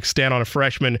world to an extent on a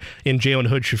freshman in Jalen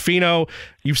Hood-Schifino.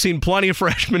 You've seen plenty of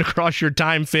freshmen across your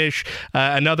time, Fish.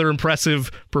 Another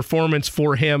impressive performance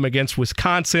for him against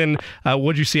Wisconsin.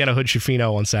 What did you see out of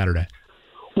Hood-Schifino on Saturday?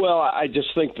 Well, I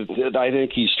just think I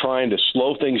think he's trying to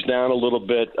slow things down a little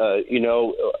bit.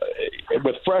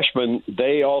 With freshmen,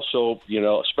 they also,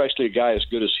 especially a guy as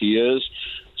good as he is,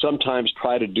 sometimes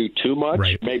try to do too much,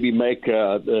 right. Maybe make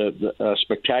a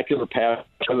spectacular pass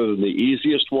rather than the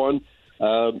easiest one.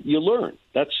 You learn.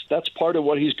 That's part of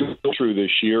what he's going through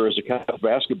this year as a kind of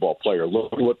basketball player.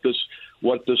 Look what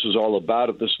this is all about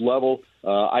at this level.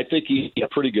 I think he had a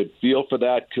pretty good feel for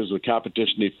that because of the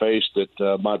competition he faced at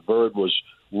Montverde was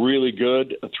really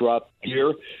good throughout the year.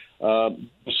 At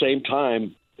the same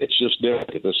time, it's just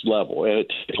different at this level, and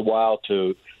it takes a while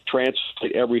to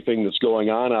translate everything that's going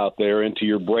on out there into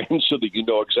your brain so that you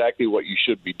know exactly what you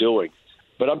should be doing.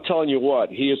 But I'm telling you what,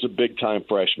 he is a big-time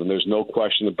freshman. There's no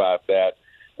question about that.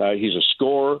 He's a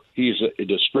scorer. He's a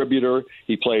distributor.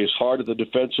 He plays hard at the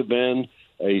defensive end.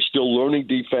 He's still learning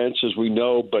defense, as we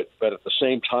know, but at the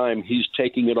same time, he's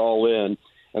taking it all in.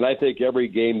 And I think every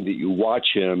game that you watch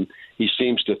him, he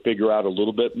seems to figure out a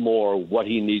little bit more what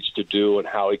he needs to do and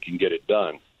how he can get it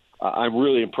done. I'm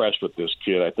really impressed with this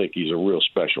kid. I think he's a real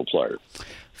special player.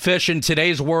 Fish, in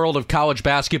today's world of college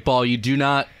basketball, you do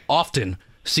not often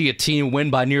see a team win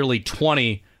by nearly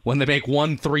 20 when they make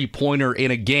one three-pointer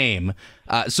in a game.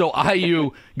 So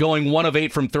IU going 1 of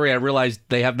 8 from 3. I realize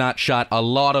they have not shot a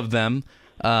lot of them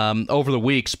over the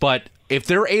weeks, but if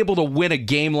they're able to win a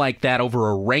game like that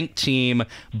over a ranked team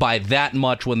by that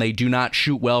much when they do not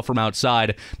shoot well from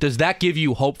outside, does that give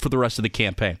you hope for the rest of the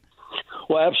campaign?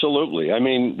 Well, absolutely. I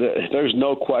mean, there's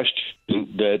no question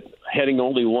that hitting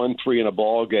only 1 3 in a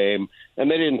ball game,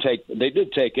 and they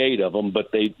did take 8 of them,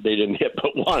 but they didn't hit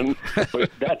but 1.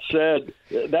 But that said,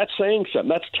 that's saying something.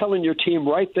 That's telling your team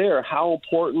right there how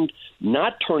important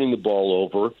not turning the ball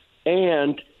over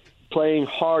and playing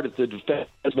hard at the defensive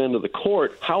end of the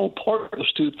court, how important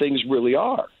those two things really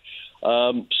are.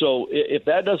 So if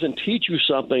that doesn't teach you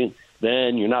something,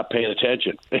 then you're not paying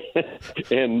attention.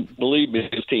 And believe me,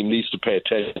 this team needs to pay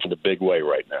attention in a big way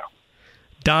right now.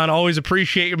 Don, always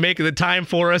appreciate you making the time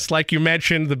for us. Like you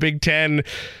mentioned, the Big Ten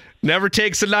never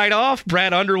takes a night off.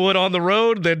 Brad Underwood on the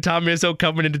road, then Tom Izzo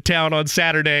coming into town on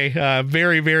Saturday.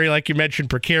 Very, very, like you mentioned,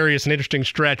 precarious and interesting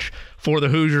stretch for the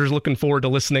Hoosiers. Looking forward to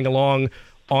listening along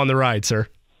on the ride, sir.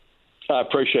 I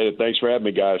appreciate it. Thanks for having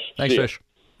me, guys. Thanks, Fish.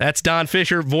 That's Don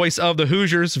Fisher, voice of the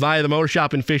Hoosiers, via the Mower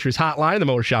Shop and Fishers hotline,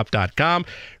 themowershop.com.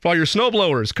 For all your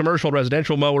snowblowers, commercial,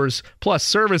 residential mowers, plus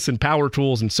service and power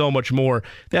tools and so much more.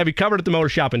 They have you covered at the Mower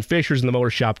Shop and Fishers and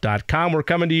themowershop.com. We're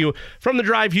coming to you from the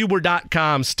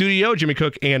DriveHuber.com studio. Jimmy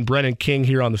Cook and Brennan King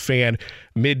here on the Fan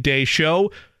Midday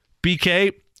Show.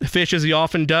 BK, Fish, as he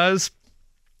often does,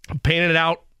 painting it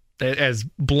out as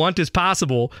blunt as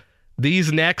possible.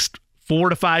 These next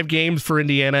 4 to 5 games for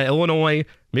Indiana, Illinois,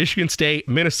 Michigan State,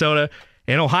 Minnesota,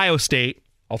 and Ohio State.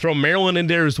 I'll throw Maryland in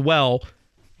there as well.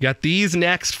 You got these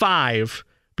next 5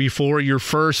 before your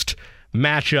first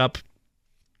matchup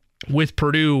with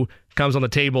Purdue comes on the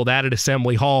table, that at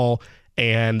Assembly Hall.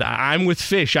 And I'm with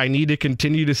Fish. I need to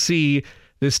continue to see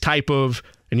this type of,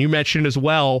 and you mentioned as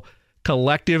well,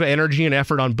 collective energy and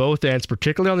effort on both ends,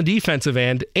 particularly on the defensive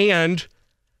end. And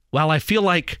while I feel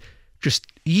like just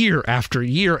year after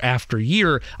year after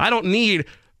year, I don't need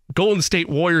Golden State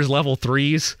Warriors level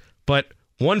 3s, but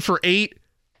 1 for 8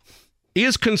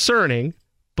 is concerning.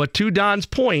 But to Don's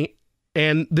point,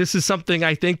 and this is something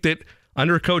I think that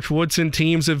under Coach Woodson,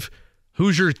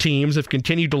 Hoosier teams have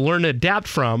continued to learn and adapt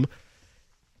from.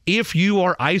 If you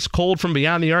are ice cold from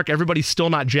beyond the arc, everybody's still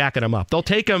not jacking them up. They'll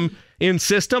take them in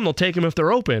system, they'll take them if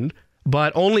they're open,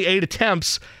 but only 8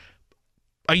 attempts.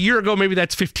 A year ago, maybe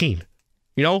that's 15.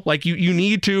 You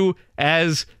need to,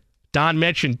 as Don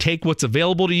mentioned, take what's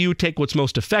available to you, take what's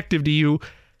most effective to you.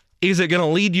 Is it going to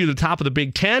lead you to the top of the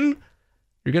Big Ten?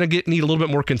 You're going to need a little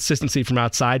bit more consistency from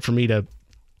outside for me to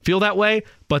feel that way,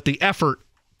 but the effort,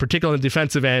 particularly on the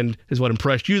defensive end, is what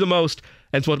impressed you the most.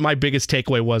 And it's what my biggest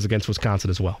takeaway was against Wisconsin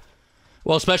as well.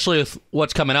 Well, especially with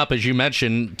what's coming up, as you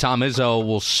mentioned, Tom Izzo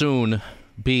will soon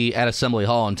be at Assembly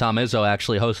Hall, and Tom Izzo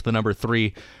actually hosts the number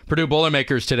 3 Purdue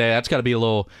Boilermakers today. That's got to be a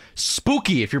little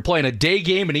spooky if you're playing a day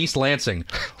game in East Lansing.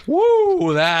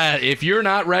 Woo! That if you're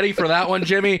not ready for that one,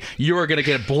 Jimmy, you are going to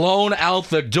get blown out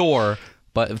the door.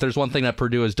 But if there's one thing that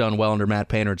Purdue has done well under Matt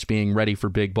Painter, it's being ready for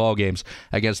big ball games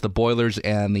against the Boilers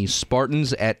and the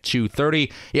Spartans at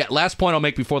 2:30. Yeah, last point I'll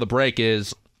make before the break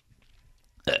is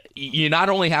you not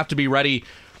only have to be ready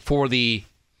for the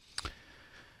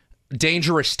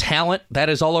dangerous talent that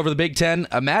is all over the Big Ten.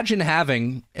 Imagine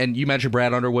having, and you mentioned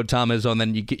Brad Underwood, Tom Izzo, and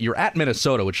then you're at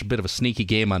Minnesota, which is a bit of a sneaky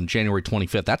game on January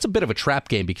 25th. That's a bit of a trap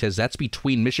game because that's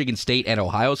between Michigan State and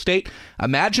Ohio State.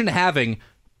 Imagine having,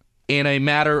 in a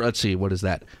matter, let's see, what is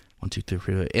that? 1, 2, 3,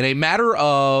 4. In a matter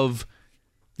of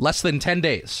less than 10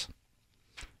 days,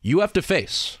 you have to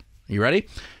face, you ready?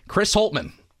 Chris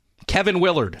Holtmann, Kevin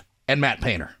Willard, and Matt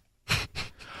Painter.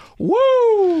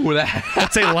 Woo!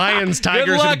 That's a Lions,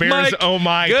 Tigers, luck, and Bears, Mike. oh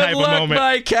my Good type luck, of moment.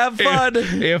 Mike. Have fun.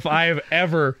 If I've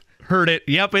ever heard it.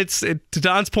 Yep, to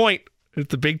Don's point,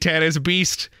 the Big Ten is a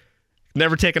beast.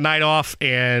 Never take a night off,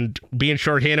 and being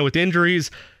shorthanded with injuries,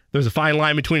 there's a fine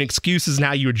line between excuses and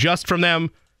how you adjust from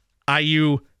them.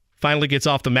 IU finally gets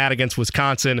off the mat against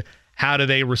Wisconsin. How do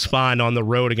they respond on the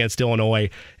road against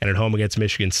Illinois and at home against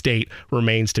Michigan State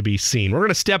remains to be seen. We're going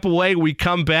to step away. We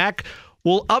come back.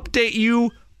 We'll update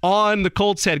you on the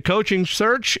Colts head coaching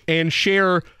search and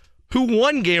share who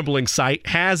one gambling site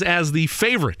has as the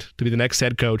favorite to be the next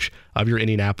head coach of your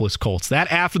Indianapolis Colts.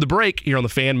 That after the break here on the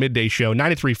Fan Midday Show,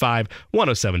 93.5,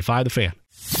 107.5 The Fan.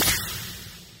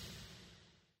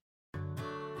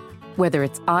 Whether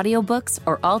it's audiobooks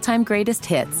or all-time greatest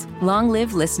hits, long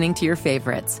live listening to your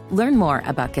favorites. Learn more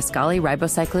about Kisqali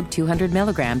Ribociclib 200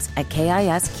 milligrams at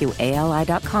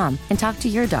KISQALI.com and talk to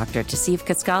your doctor to see if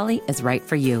Kisqali is right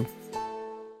for you.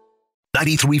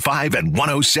 93.5 and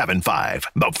 107.5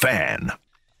 The Fan.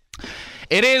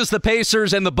 It is the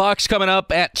Pacers and the Bucks coming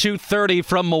up at 2:30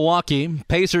 from Milwaukee.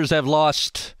 Pacers have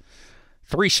lost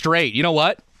 3 straight. You know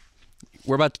what?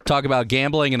 We're about to talk about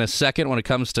gambling in a second when it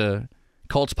comes to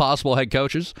Colts possible head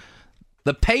coaches.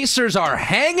 The Pacers are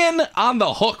hanging on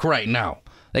the hook right now.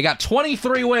 They got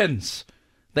 23 wins.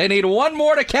 They need one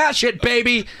more to cash it,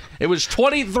 baby. It was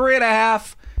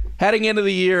 23.5 heading into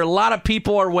the year. A lot of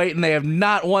people are waiting. They have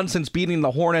not won since beating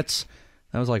the Hornets.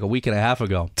 That was like a week and a half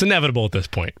ago. It's inevitable at this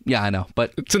point. Yeah, I know,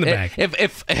 but it's in the bag.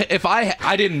 If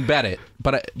I didn't bet it,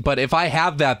 but if I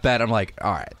have that bet, I'm like,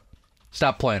 all right,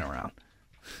 stop playing around.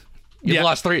 You've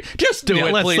lost 3. Just do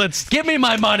it, please. Let's give me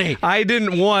my money. I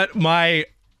didn't want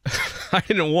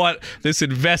this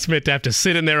investment to have to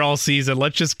sit in there all season.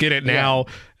 Let's just get it now,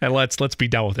 and let's be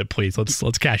done with it, please.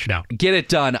 Let's cash it out. Get it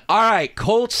done. All right,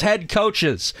 Colts head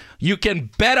coaches. You can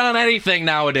bet on anything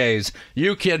nowadays.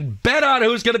 You can bet on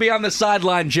who's going to be on the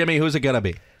sideline, Jimmy. Who's it going to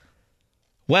be?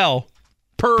 Well,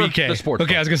 per BK. the sports.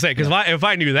 Okay, I was going to say, because if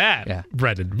I knew that,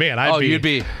 Brendan, man, you'd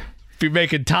be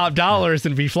making top dollars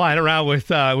and be flying around with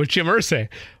Jim Irsay.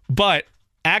 But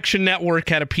Action Network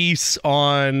had a piece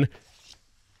on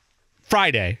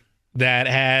Friday that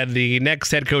had the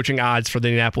next head coaching odds for the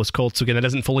Indianapolis Colts. So again, that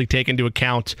doesn't fully take into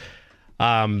account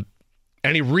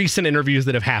any recent interviews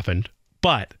that have happened.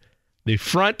 But the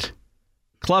front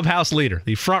clubhouse leader,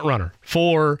 the front runner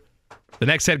for the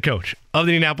next head coach of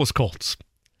the Indianapolis Colts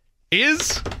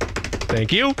is,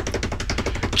 thank you,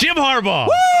 Jim Harbaugh.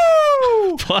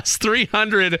 Woo! Plus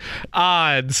 300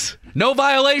 odds. No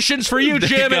violations for you,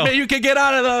 Jim. You can get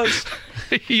out of those.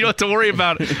 You don't have to worry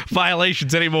about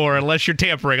violations anymore unless you're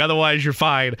tampering. Otherwise, you're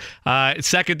fine.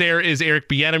 Second there is Eric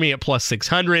Bieniemy at plus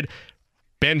 600.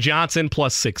 Ben Johnson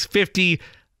plus 650.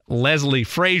 Leslie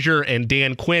Frazier and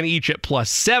Dan Quinn each at plus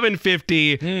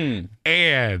 750.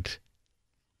 And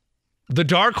the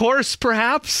dark horse,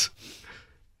 perhaps?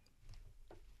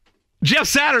 Jeff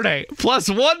Saturday plus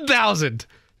 1,000.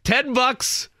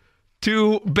 $10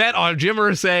 to bet on Jim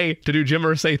Irsay to do Jim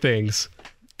Irsay things.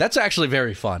 That's actually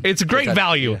very fun. It's a great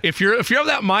value. Yeah. If you have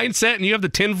that mindset and you have the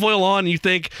tinfoil on and you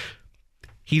think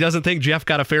he doesn't think Jeff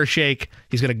got a fair shake,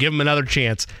 he's going to give him another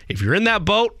chance. If you're in that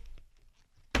boat,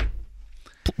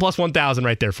 plus 1,000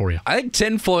 right there for you. I think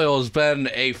tinfoil has been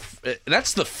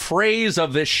that's the phrase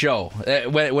of this show.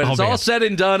 When it's all said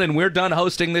and done and we're done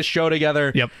hosting this show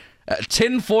together,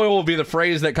 tinfoil will be the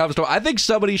phrase that comes to. I think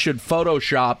somebody should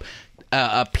Photoshop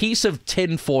a piece of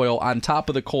tinfoil on top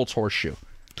of the Colts horseshoe.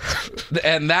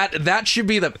 And that should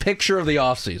be the picture of the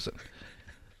offseason.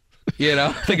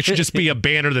 I think it should just be a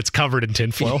banner that's covered in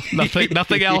tinfoil.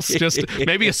 Nothing else. Just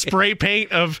maybe a spray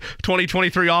paint of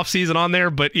 2023 offseason on there.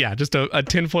 But yeah, just a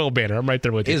tinfoil banner. I'm right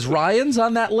there with you. Is Ryan's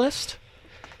on that list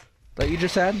that you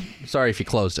just had? Sorry if you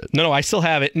closed it. No, I still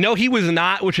have it. No, he was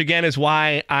not, which again is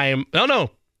why I'm...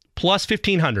 No. Plus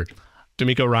 1,500.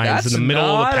 D'Amico Ryan's in the middle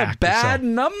of the pack. That's not a bad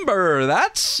number.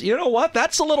 That's, you know what?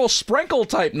 That's a little sprinkle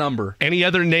type number. Any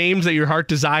other names that your heart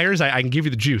desires? I can give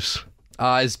you the juice.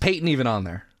 Is Peyton even on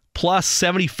there? Plus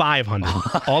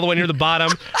 7,500. All the way near the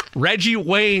bottom. Reggie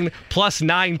Wayne plus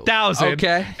 9,000.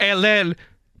 Okay. And then,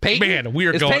 Peyton? Man, we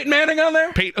are Is going. Peyton Manning on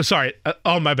there? Sorry.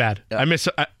 My bad. I missed.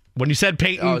 When you said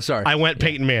Peyton, I went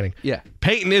Peyton Manning. Yeah.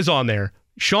 Peyton is on there.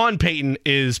 Sean Payton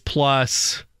is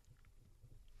plus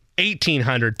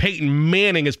 1,800. Peyton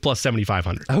Manning is plus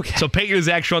 7,500. Okay. So Peyton is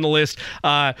actually on the list.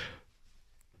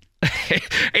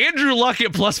 Andrew Luck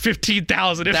at plus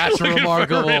 15,000. That's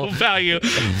remarkable. Real value.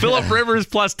 Phillip Rivers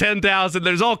plus 10,000.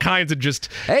 There's all kinds of just.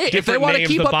 Hey, if they want to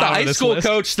keep up the high school list.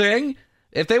 Coach thing,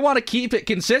 if they want to keep it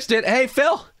consistent, hey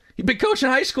Phil, you've been coaching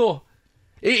high school.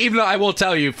 Even though I will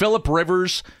tell you, Phillip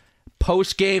Rivers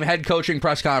post-game head coaching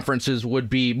press conferences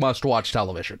would be must-watch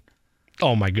television.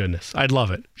 Oh my goodness, I'd love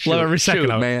it. Love every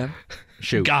second of it, man.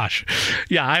 Shoot. Gosh,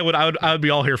 yeah, I would be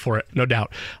all here for it, no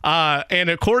doubt. And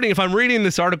if I'm reading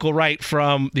this article right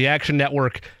from the Action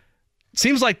Network, it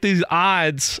seems like these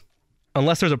odds,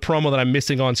 unless there's a promo that I'm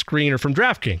missing on screen, are from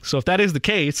DraftKings. So if that is the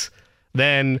case,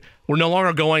 then we're no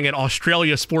longer going at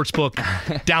Australia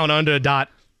Sportsbook down under dot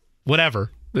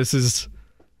whatever. This is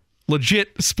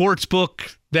legit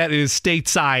sportsbook that is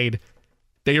stateside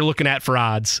that you're looking at for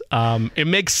odds. It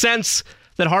makes sense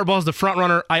that Harbaugh's the front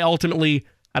runner. I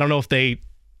don't know if they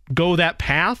go that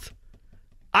path.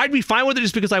 I'd be fine with it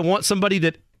just because I want somebody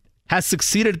that has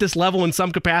succeeded at this level in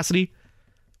some capacity.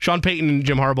 Sean Payton and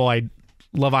Jim Harbaugh, I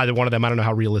love either one of them. I don't know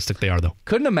how realistic they are, though.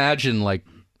 Couldn't imagine, like,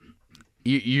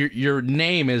 your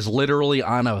name is literally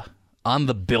on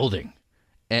the building.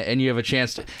 And you have a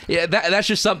chance to... Yeah, that's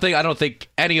just something I don't think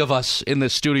any of us in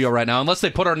this studio right now, unless they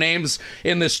put our names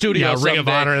in the studio someday. Ring of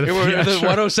Honor. The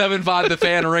 107.5 The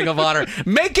Fan Ring of Honor.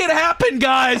 Make it happen,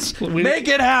 guys! Make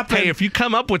it happen! Hey, if you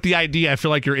come up with the idea, I feel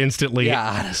like you're instantly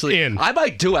honestly, in. I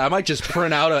might do it. I might just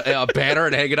print out a banner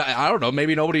and hang it out. I don't know.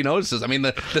 Maybe nobody notices. I mean,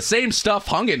 the same stuff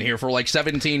hung in here for like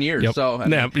 17 years. Yep. So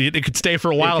it could stay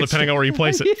for a while depending on where you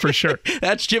place it, for sure.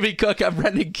 That's Jimmy Cook. I'm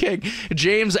Brendan King.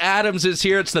 James Adams is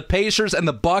here. It's the Pacers and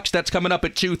the Bucks. That's coming up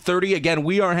at 2:30. Again,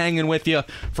 we are hanging with you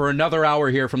for another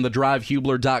hour here from the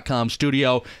DriveHubler.com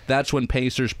studio. That's when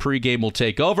Pacers pregame will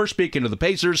take over. Speaking of the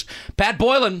Pacers, Pat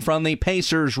Boylan from the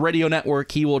Pacers Radio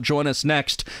Network. He will join us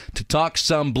next to talk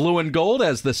some blue and gold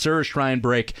as the Surge try and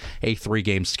break a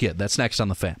 3-game skid. That's next on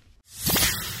The Fan.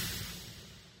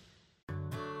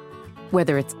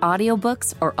 Whether it's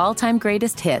audiobooks or all-time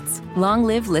greatest hits, long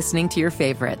live listening to your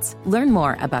favorites. Learn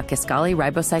more about Kisqali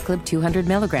Ribociclib 200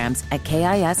 milligrams at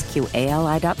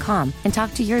KISQALI.com and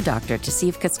talk to your doctor to see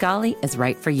if Kisqali is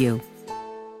right for you.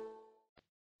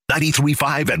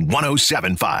 93.5 and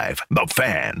 107.5, The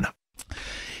Fan.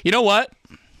 You know what?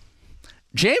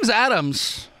 James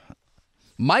Adams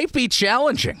might be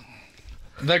challenging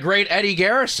the great Eddie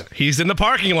Garrison. He's in the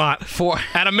parking lot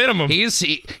at a minimum. He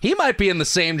might be in the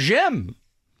same gym.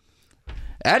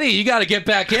 Eddie, you got to get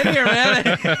back in here,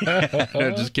 man. No,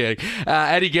 just kidding.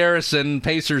 Eddie Garrison,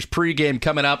 Pacers pregame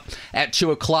coming up at 2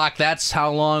 o'clock. That's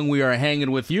how long we are hanging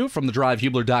with you from the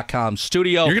DriveHubler.com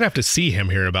studio. You're going to have to see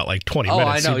him here in about like 20 minutes.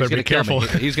 I know. So he's going to be careful.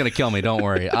 He's going to kill me. Don't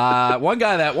worry. One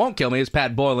guy that won't kill me is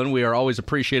Pat Boylan. We are always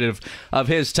appreciative of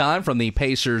his time from the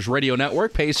Pacers Radio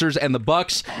Network. Pacers and the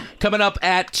Bucks coming up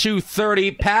at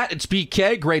 2:30. Pat, it's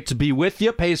BK. Great to be with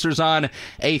you. Pacers on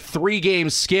a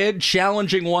 3-game skid.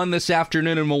 Challenging one this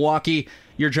afternoon in Milwaukee.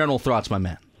 Your general thoughts, my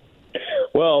man?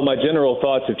 Well, my general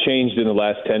thoughts have changed in the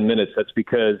last 10 minutes. That's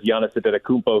because Giannis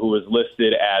Antetokounmpo, who was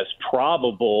listed as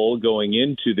probable going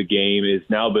into the game, has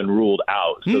now been ruled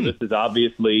out. So this is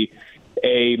obviously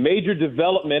a major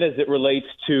development as it relates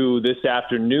to this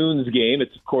afternoon's game.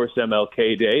 It's, of course,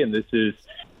 MLK Day, and this is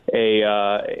a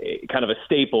kind of a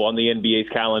staple on the NBA's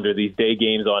calendar, these day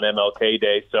games on MLK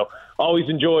Day. So always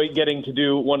enjoy getting to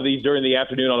do one of these during the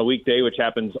afternoon on a weekday, which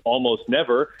happens almost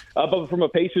never. But from a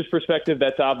Pacers perspective,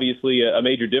 that's obviously a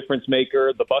major difference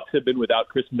maker. The Bucks have been without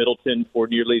Chris Middleton for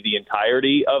nearly the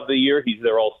entirety of the year. He's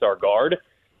their all-star guard.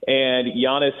 And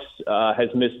Giannis has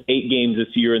missed 8 games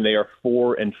this year, and they are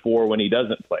 4-4 when he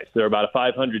doesn't play. So they're about a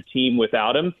 500 team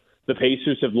without him. The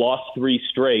Pacers have lost 3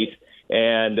 straight.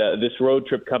 And this road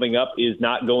trip coming up is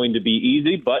not going to be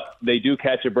easy, but they do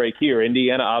catch a break here.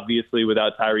 Indiana, obviously,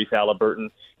 without Tyrese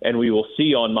Halliburton, and we will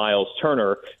see on Miles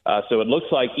Turner. So it looks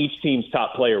like each team's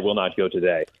top player will not go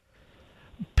today.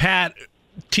 Pat,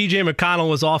 TJ McConnell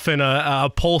was often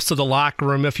a pulse of the locker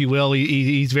room, if you will.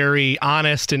 He's very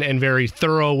honest and very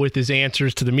thorough with his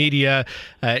answers to the media.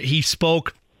 He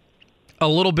spoke a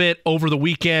little bit over the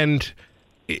weekend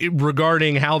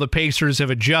regarding how the Pacers have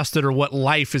adjusted or what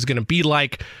life is going to be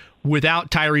like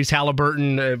without Tyrese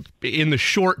Halliburton in the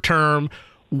short term.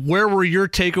 Where were your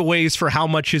takeaways for how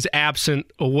much his absence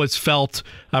was felt,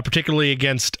 particularly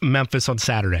against Memphis on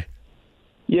Saturday?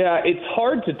 Yeah, it's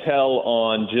hard to tell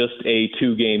on just a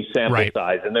 2-game sample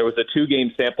size. And there was a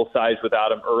 2-game sample size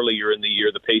without him earlier in the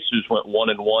year. The Pacers went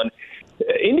 1-1.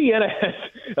 Indiana has,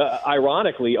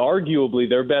 ironically, arguably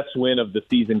their best win of the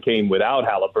season came without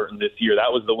Halliburton this year.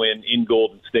 That was the win in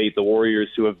Golden State, the Warriors,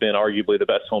 who have been arguably the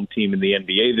best home team in the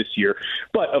NBA this year.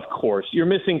 But, of course, you're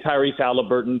missing Tyrese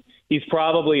Halliburton. He's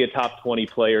probably a top 20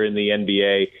 player in the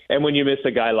NBA. And when you miss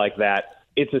a guy like that,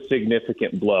 it's a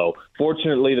significant blow.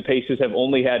 Fortunately, the Pacers have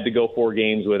only had to go 4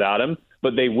 games without him,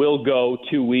 but they will go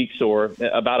 2 weeks or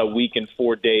about a week and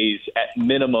 4 days at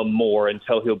minimum more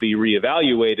until he'll be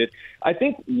reevaluated. I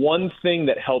think one thing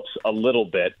that helps a little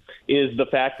bit is the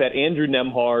fact that Andrew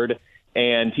Nembhard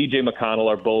and TJ McConnell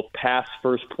are both pass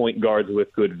first point guards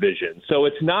with good vision. So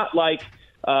it's not like,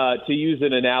 to use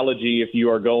an analogy, if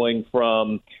you are going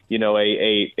from,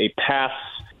 a pass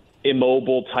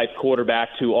immobile type quarterback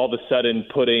to all of a sudden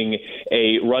putting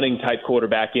a running type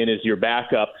quarterback in as your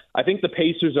backup. I think the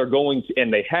Pacers are going to,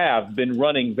 and they have been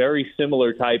running very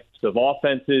similar types of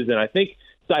offenses, and I think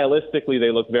stylistically they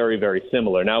look very, very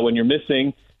similar. Now, when you're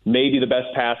missing maybe the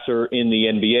best passer in the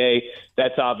NBA,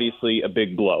 that's obviously a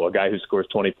big blow. A guy who scores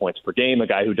 20 points per game, a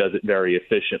guy who does it very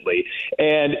efficiently.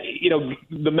 And,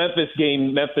 the Memphis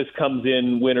game, Memphis comes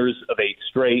in winners of 8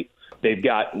 straight. They've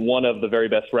got one of the very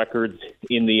best records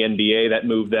in the NBA that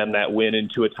moved them that win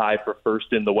into a tie for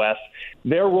first in the West.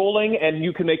 They're rolling, and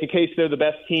you can make a case they're the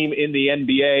best team in the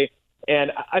NBA.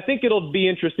 And I think it'll be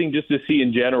interesting just to see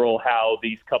in general how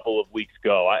these couple of weeks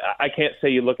go. I can't say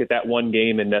you look at that one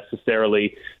game and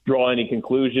necessarily draw any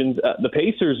conclusions. The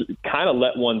Pacers kind of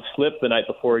let one slip the night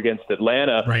before against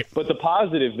Atlanta. Right. But the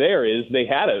positive there is they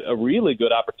had a really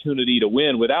good opportunity to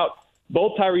win without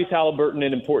both Tyrese Halliburton,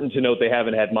 and important to note, they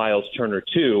haven't had Miles Turner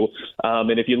too.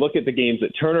 And if you look at the games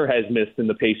that Turner has missed in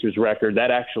the Pacers' record,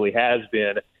 that actually has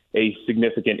been a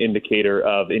significant indicator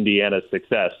of Indiana's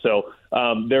success. So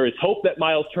there is hope that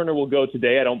Miles Turner will go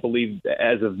today. I don't believe,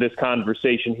 as of this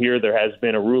conversation here, there has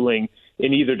been a ruling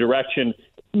in either direction.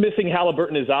 Missing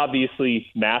Halliburton is obviously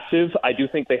massive. I do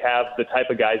think they have the type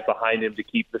of guys behind him to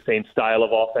keep the same style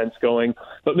of offense going.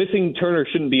 But missing Turner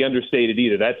shouldn't be understated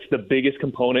either. That's the biggest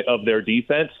component of their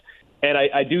defense. And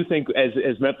I do think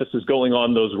as Memphis is going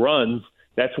on those runs,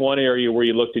 that's one area where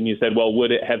you looked and you said, well,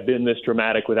 would it have been this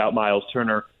dramatic without Miles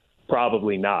Turner?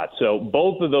 Probably not. So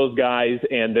both of those guys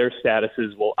and their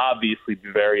statuses will obviously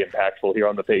be very impactful here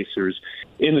on the Pacers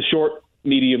in the short,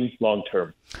 medium, long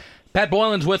term. Pat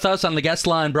Boylan's with us on the guest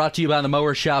line, brought to you by the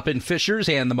Mower Shop in Fishers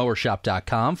and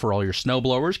themowershop.com for all your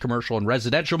snowblowers, commercial and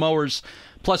residential mowers,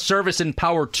 plus service and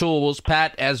power tools.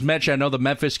 Pat, as mentioned, I know the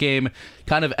Memphis game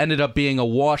kind of ended up being a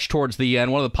wash towards the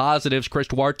end. One of the positives, Chris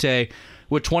Duarte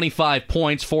with 25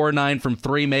 points, 4-9 from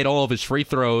 3, made all of his free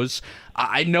throws.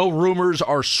 I know rumors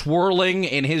are swirling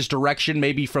in his direction,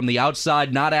 maybe from the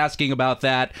outside, not asking about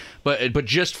that, but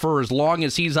just for as long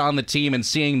as he's on the team and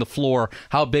seeing the floor,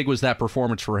 how big was that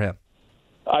performance for him?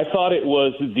 I thought it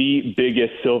was the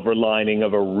biggest silver lining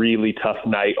of a really tough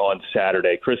night on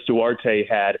Saturday. Chris Duarte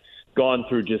had gone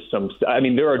through just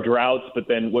there are droughts, but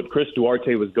then what Chris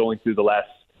Duarte was going through the last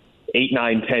 8,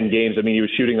 9, 10 games, he was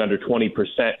shooting under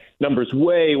 20%, numbers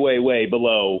way, way, way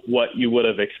below what you would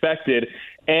have expected.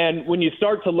 And when you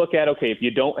start to look at, okay, if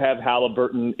you don't have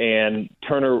Halliburton and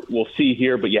Turner, we'll see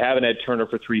here, but you haven't had Turner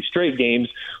for 3 straight games,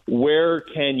 where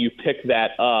can you pick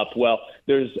that up? Well,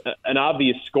 there's an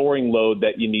obvious scoring load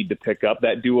that you need to pick up.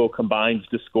 That duo combines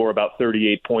to score about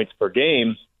 38 points per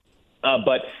game.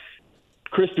 But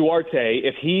Chris Duarte,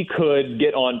 if he could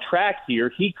get on track here,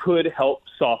 he could help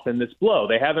soften this blow.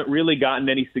 They haven't really gotten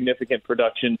any significant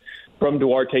production from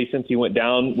Duarte since he went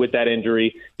down with that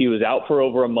injury. He was out for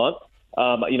over a month.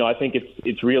 I think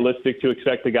it's realistic to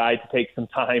expect the guy to take some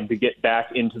time to get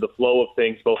back into the flow of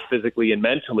things, both physically and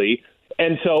mentally.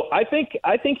 And so I think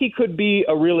he could be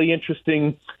a really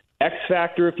interesting X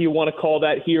factor, if you want to call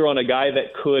that, here on a guy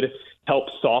that could help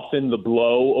soften the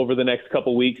blow over the next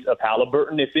couple weeks of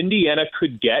Halliburton. If Indiana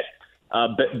could get a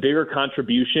bigger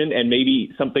contribution and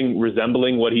maybe something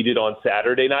resembling what he did on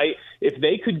Saturday night, if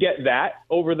they could get that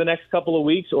over the next couple of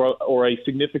weeks or a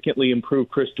significantly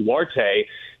improved Chris Duarte,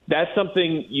 that's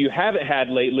something you haven't had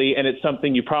lately, and it's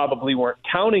something you probably weren't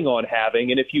counting on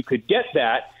having. And if you could get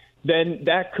that, then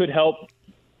that could help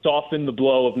soften the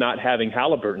blow of not having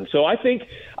Halliburton. So I think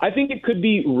it could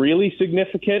be really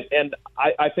significant, and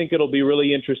I think it'll be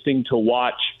really interesting to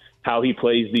watch how he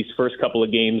plays these first couple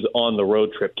of games on the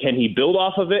road trip. Can he build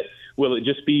off of it? Will it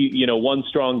just be, one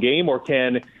strong game, or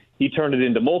can he turn it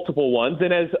into multiple ones?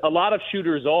 And as a lot of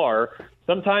shooters are,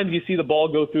 sometimes you see the ball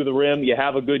go through the rim, you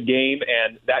have a good game,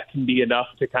 and that can be enough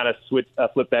to kind of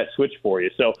flip that switch for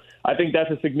you. So I think that's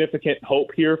a significant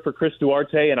hope here for Chris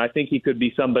Duarte, and I think he could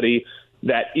be somebody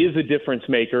that is a difference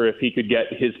maker if he could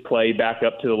get his play back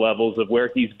up to the levels of where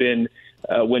he's been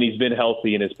when he's been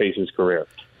healthy in his Pacers career.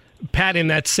 Pat, in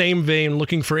that same vein,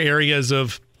 looking for areas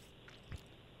of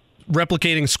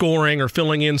replicating scoring or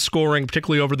filling in scoring,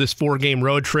 particularly over this 4-game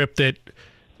road trip that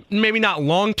maybe not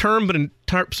long-term, but in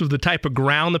terms of the type of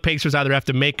ground the Pacers either have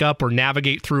to make up or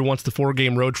navigate through once the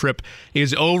 4-game road trip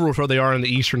is over, where they are in the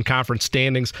Eastern Conference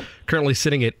standings, currently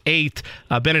sitting at 8th.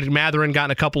 Benedict Mathurin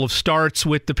gotten a couple of starts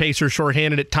with the Pacers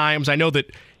shorthanded at times. I know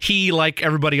that he, like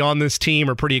everybody on this team,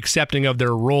 are pretty accepting of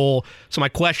their role. So my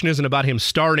question isn't about him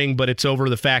starting, but it's over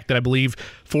the fact that I believe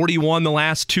 41 the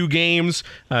last 2 games,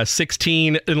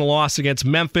 16 in the loss against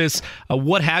Memphis.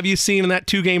 What have you seen in that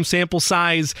 2-game sample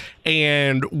size,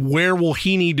 and where will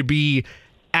he need to be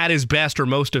at his best or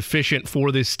most efficient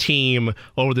for this team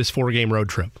over this 4-game road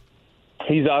trip?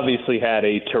 He's obviously had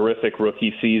a terrific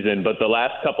rookie season, but the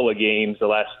last couple of games, the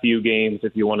last few games,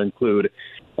 if you want to include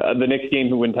the Knicks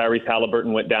game when Tyrese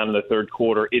Halliburton went down in the third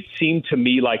quarter, it seemed to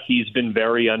me like he's been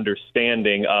very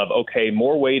understanding of, okay,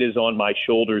 more weight is on my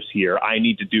shoulders here. I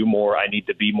need to do more. I need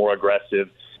to be more aggressive.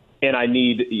 And I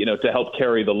need, to help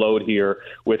carry the load here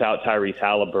without Tyrese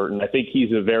Halliburton. I think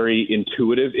he's a very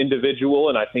intuitive individual,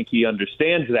 and I think he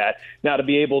understands that. Now, to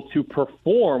be able to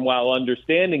perform while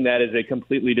understanding that is a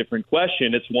completely different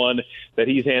question. It's one that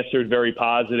he's answered very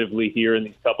positively here in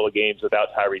these couple of games without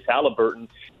Tyrese Halliburton.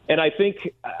 And I think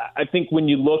when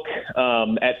you look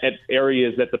at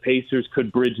areas that the Pacers could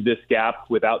bridge this gap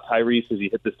without Tyrese as he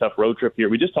hit this tough road trip here,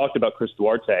 we just talked about Chris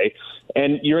Duarte,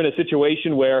 and you're in a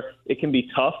situation where it can be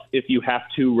tough if you have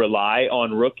to rely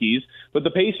on rookies, but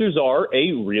the Pacers are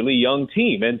a really young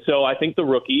team. And so I think the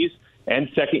rookies and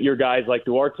second-year guys like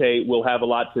Duarte will have a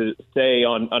lot to say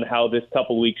on how this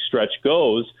couple-week stretch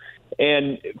goes.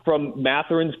 And from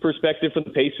Mathurin's perspective, from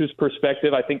the Pacers'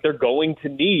 perspective, I think they're going to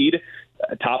need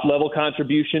a top-level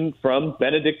contribution from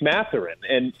Benedict Mathurin.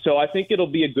 And so I think it'll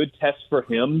be a good test for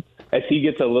him as he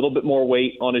gets a little bit more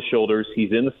weight on his shoulders.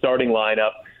 He's in the starting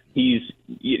lineup. He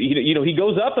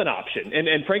goes up an option.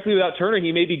 And frankly, without Turner,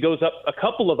 he maybe goes up a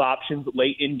couple of options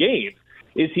late in games.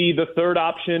 Is he the third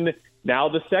option, now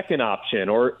the second option?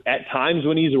 Or at times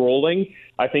when he's rolling,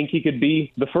 I think he could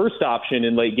be the first option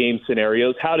in late game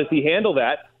scenarios. How does he handle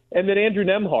that? And then Andrew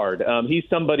Nembhard, he's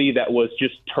somebody that was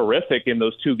just terrific in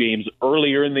those 2 games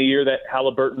earlier in the year that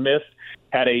Halliburton missed,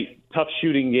 had a tough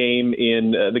shooting game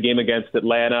in the game against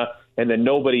Atlanta, and then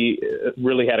nobody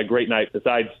really had a great night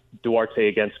besides Duarte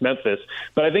against Memphis.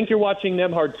 But I think you're watching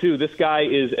Nembhard too. This guy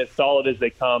is as solid as they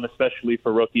come, especially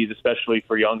for rookies, especially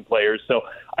for young players. So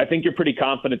I think you're pretty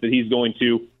confident that he's going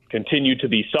to continue to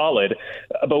be solid.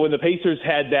 But when the Pacers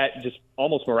had that just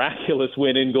almost miraculous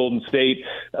win in Golden State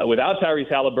without Tyrese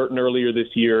Halliburton earlier this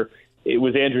year, it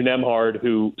was Andrew Nembhard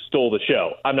who stole the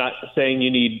show. I'm not saying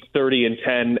you need 30 and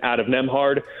 10 out of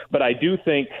Nembhard, but I do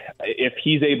think if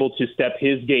he's able to step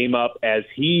his game up as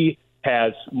he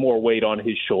has more weight on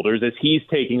his shoulders, as he's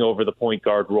taking over the point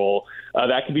guard role,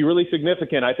 that could be really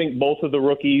significant. I think both of the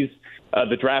rookies,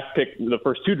 the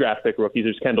first 2 draft pick rookies,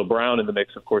 there's Kendall Brown in the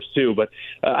mix, of course, too. But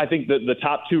I think the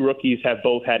top 2 rookies have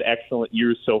both had excellent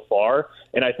years so far.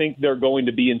 And I think they're going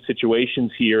to be in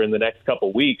situations here in the next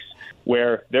couple weeks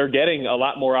where they're getting a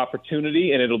lot more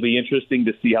opportunity, and it'll be interesting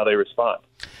to see how they respond.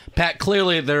 Pat,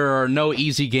 clearly there are no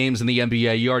easy games in the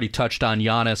NBA. You already touched on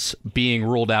Giannis being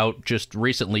ruled out just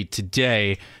recently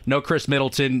today. No Chris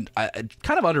Middleton.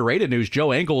 Kind of underrated news,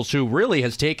 Joe Ingles, who really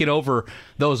has taken over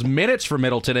those minutes for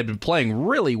Middleton, had been playing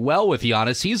really well with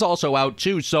Giannis. He's also out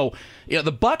too. So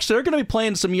the Bucks, they're going to be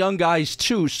playing some young guys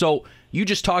too. So you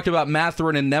just talked about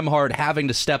Mathurin and Nembhard having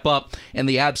to step up and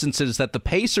the absences that the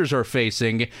Pacers are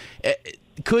facing.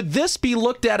 Could this be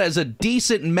looked at as a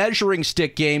decent measuring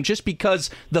stick game just because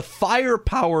the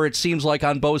firepower, it seems like,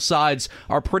 on both sides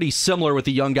are pretty similar with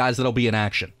the young guys that'll be in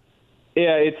action?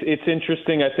 Yeah, it's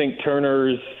interesting. I think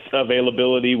Turner's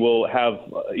availability will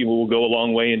go a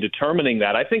long way in determining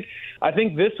that. I think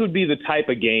this would be the type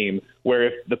of game where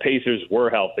if the Pacers were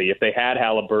healthy, if they had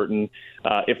Halliburton,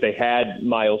 if they had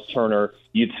Miles Turner,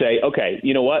 you'd say, okay,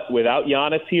 you know what? Without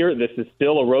Giannis here, this is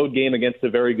still a road game against a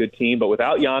very good team. But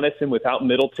without Giannis and without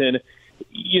Middleton,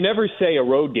 you never say a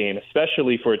road game,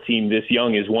 especially for a team this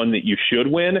young, is one that you should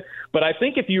win. But I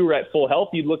think if you were at full health,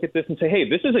 you'd look at this and say, hey,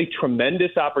 this is a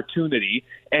tremendous opportunity,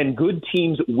 and good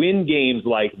teams win games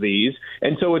like these.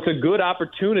 And so it's a good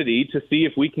opportunity to see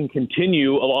if we can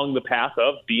continue along the path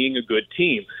of being a good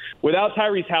team. Without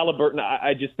Tyrese Halliburton,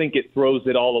 I just think it throws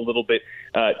it all a little bit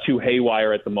too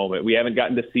haywire at the moment. We haven't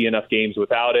gotten to see enough games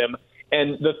without him.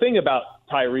 And the thing about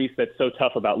Tyrese that's so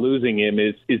tough about losing him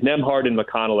is Nembhard and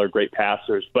McConnell are great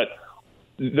passers, but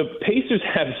the Pacers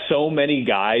have so many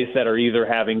guys that are either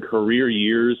having career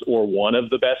years or one of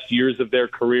the best years of their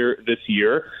career this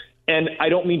year. And I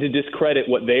don't mean to discredit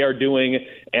what they are doing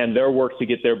and their work to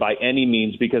get there by any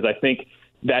means, because I think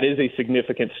that is a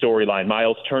significant storyline.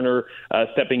 Miles Turner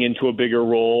stepping into a bigger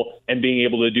role and being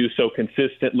able to do so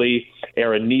consistently.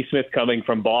 Aaron Nesmith coming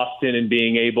from Boston and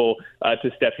being able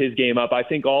to step his game up. I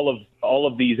think all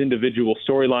of these individual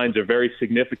storylines are very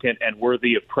significant and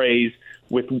worthy of praise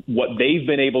with what they've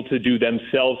been able to do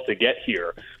themselves to get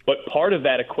here. But part of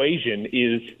that equation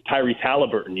is Tyrese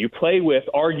Halliburton. You play with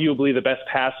arguably the best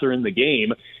passer in the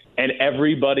game, and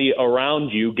everybody around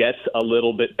you gets a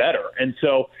little bit better. And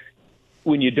so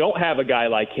when you don't have a guy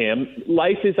like him,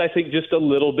 life is, I think, just a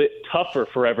little bit tougher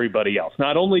for everybody else.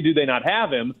 Not only do they not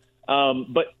have him,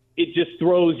 but it just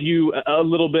throws you a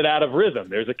little bit out of rhythm.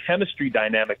 There's a chemistry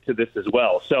dynamic to this as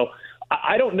well. So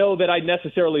I don't know that I'd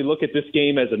necessarily look at this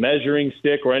game as a measuring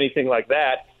stick or anything like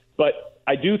that, but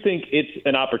I do think it's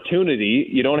an opportunity.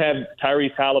 You don't have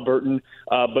Tyrese Halliburton,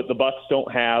 but the Bucks don't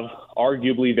have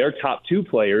arguably their top two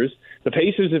players. The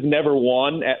Pacers have never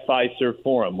won at Fiserv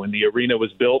Forum. When the arena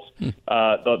was built,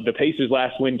 the Pacers'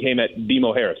 last win came at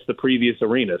BMO Harris, the previous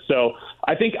arena. So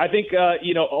I think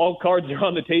all cards are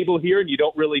on the table here, and you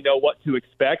don't really know what to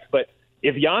expect. But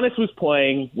if Giannis was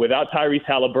playing without Tyrese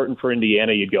Halliburton for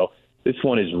Indiana, you'd go, this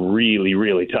one is really,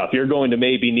 really tough. You're going to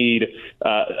maybe need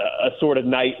a sort of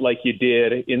night like you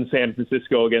did in San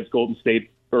Francisco against Golden State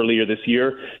earlier this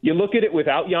year. You look at it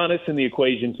without Giannis, and the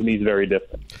equation to me is very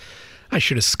different. I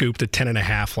should have scooped a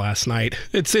 10.5 last night.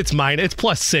 It's mine. It's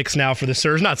 +6 now for the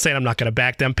Spurs. Not saying I'm not going to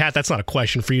back them. Pat, that's not a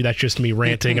question for you. That's just me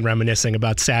ranting and reminiscing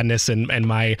about sadness and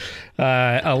my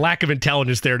a lack of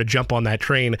intelligence there to jump on that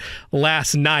train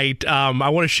last night. I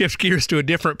want to shift gears to a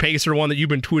different Pacer, one that you've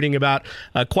been tweeting about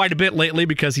quite a bit lately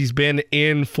because he's been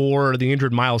in for the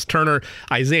injured Miles Turner.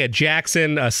 Isaiah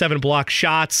Jackson, 7 block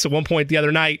shots at one point the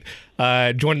other night,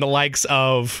 joined the likes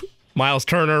of Miles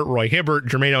Turner, Roy Hibbert,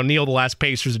 Jermaine O'Neal, the last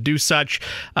Pacers to do such.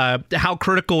 How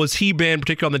critical has he been,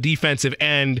 particularly on the defensive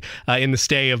end, in the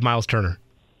stay of Miles Turner?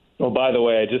 Oh, by the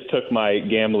way, I just took my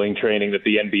gambling training that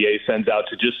the NBA sends out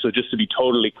to just to be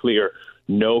totally clear,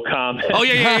 no comment. Oh,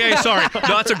 yeah. Sorry.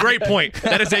 No, that's a great point.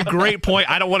 That is a great point.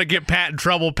 I don't want to get Pat in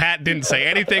trouble. Pat didn't say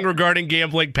anything regarding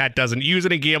gambling. Pat doesn't use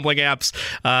any gambling apps.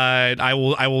 I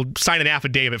will sign an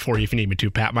affidavit for you if you need me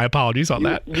to, Pat. My apologies on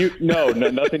that. No,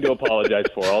 nothing to apologize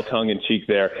for. All tongue in cheek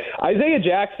there. Isaiah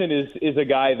Jackson is a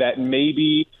guy that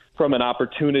maybe from an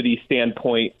opportunity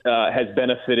standpoint has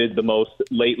benefited the most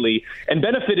lately. And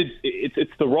benefited,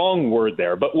 it's the wrong word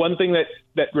there. But one thing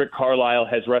that Rick Carlisle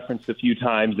has referenced a few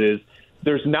times is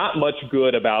there's not much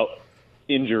good about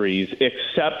injuries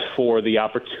except for the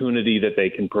opportunity that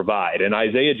they can provide. And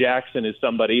Isaiah Jackson is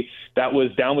somebody that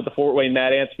was down with the Fort Wayne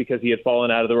Mad Ants because he had fallen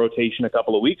out of the rotation a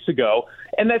couple of weeks ago.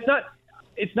 And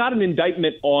it's not an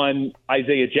indictment on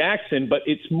Isaiah Jackson, but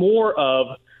it's more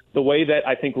of the way that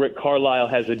I think Rick Carlisle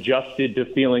has adjusted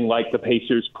to feeling like the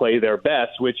Pacers play their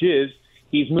best, which is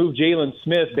he's moved Jalen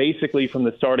Smith basically from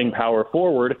the starting power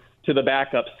forward to the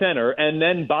backup center. And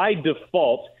then by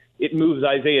default, it moves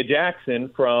Isaiah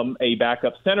Jackson from a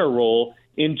backup center role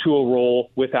into a role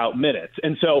without minutes.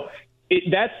 And so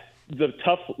that's the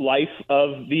tough life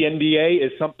of the NBA,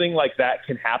 is something like that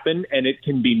can happen, and it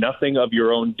can be nothing of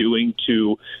your own doing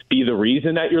to be the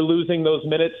reason that you're losing those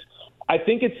minutes. I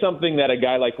think it's something that a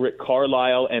guy like Rick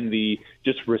Carlisle and the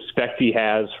just respect he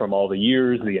has from all the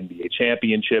years, the NBA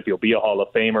championship, he'll be a Hall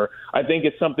of Famer. I think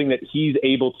it's something that he's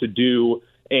able to do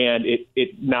and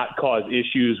it not cause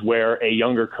issues where a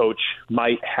younger coach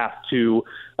might have to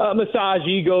massage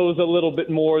egos a little bit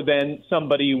more than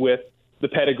somebody with the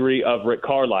pedigree of Rick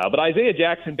Carlisle. But Isaiah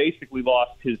Jackson basically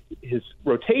lost his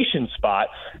rotation spot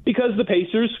because the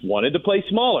Pacers wanted to play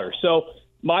smaller. So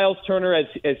Miles Turner,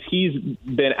 as he's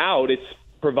been out, it's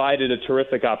provided a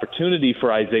terrific opportunity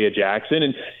for Isaiah Jackson.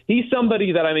 And he's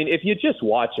somebody that, I mean, if you just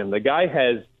watch him, the guy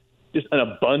has just an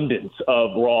abundance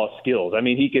of raw skills. I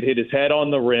mean, he could hit his head on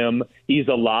the rim. He's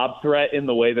a lob threat in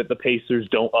the way that the Pacers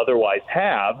don't otherwise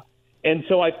have. And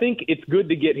so I think it's good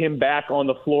to get him back on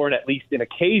the floor and at least in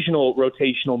occasional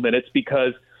rotational minutes,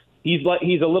 because he's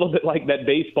a little bit like that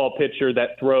baseball pitcher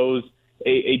that throws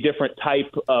a different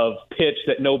type of pitch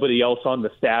that nobody else on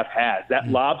the staff has. That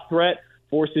lob threat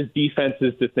forces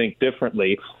defenses to think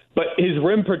differently. But his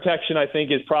rim protection, I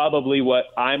think, is probably what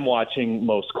I'm watching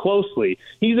most closely.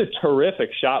 He's a terrific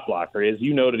shot blocker. As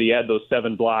you noted, he had those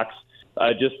 7 blocks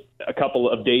just a couple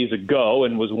of days ago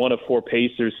and was one of 4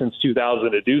 Pacers since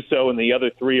 2000 to do so, and the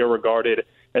other 3 are regarded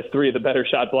as 3 of the better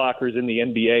shot blockers in the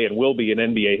NBA and will be in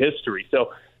NBA history.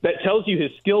 So that tells you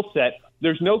his skill set.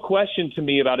 There's no question to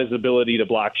me about his ability to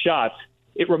block shots.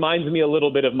 It reminds me a little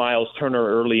bit of Miles Turner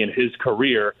early in his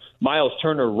career. Miles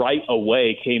Turner right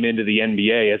away came into the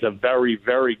NBA as a very,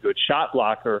 very good shot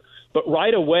blocker, but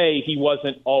right away he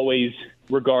wasn't always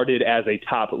regarded as a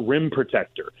top rim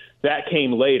protector. That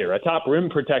came later. A top rim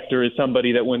protector is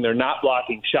somebody that when they're not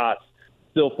blocking shots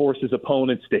still forces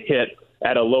opponents to hit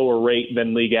at a lower rate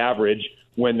than league average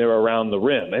when they're around the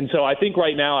rim. And so I think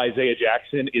right now Isaiah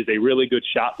Jackson is a really good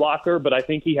shot blocker, but I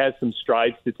think he has some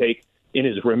strides to take in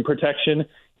his rim protection.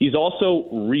 He's also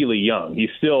really young. He's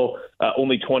still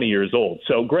only 20 years old.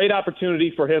 So great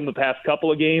opportunity for him the past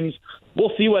couple of games.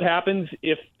 We'll see what happens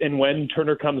if and when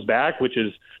Turner comes back, which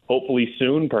is hopefully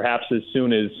soon, perhaps as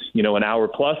soon as, an hour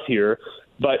plus here.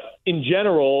 But in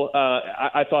general,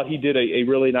 I thought he did a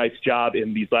really nice job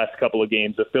in these last couple of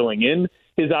games of filling in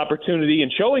his opportunity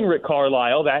and showing Rick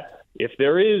Carlisle that if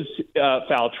there is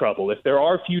foul trouble, if there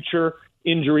are future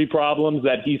injury problems,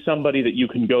 that he's somebody that you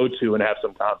can go to and have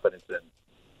some confidence in.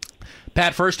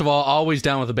 Pat, first of all, always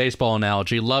down with the baseball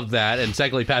analogy. Love that. And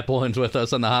secondly, Pat Bullen's with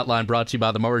us on the hotline, brought to you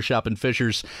by the Mower Shop in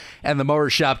Fishers and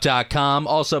themowershop.com.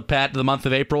 Also, Pat, the month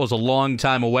of April is a long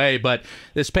time away, but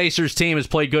this Pacers team has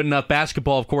played good enough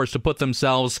basketball, of course, to put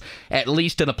themselves at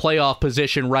least in a playoff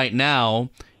position right now.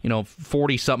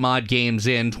 40-something-odd games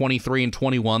in,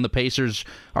 23-21. The Pacers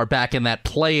are back in that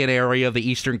play-in area of the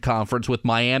Eastern Conference with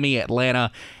Miami,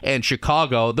 Atlanta, and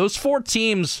Chicago. Those 4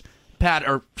 teams, Pat,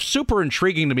 are super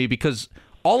intriguing to me because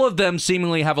all of them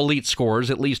seemingly have elite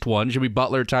scorers, at least one, Jimmy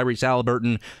Butler, Tyrese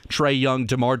Halliburton, Trae Young,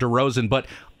 DeMar DeRozan. But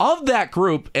of that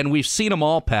group, and we've seen them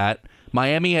all, Pat,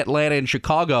 Miami, Atlanta, and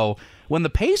Chicago, when the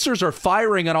Pacers are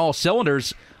firing on all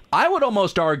cylinders, I would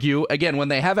almost argue, again, when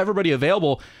they have everybody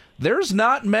available, there's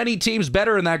not many teams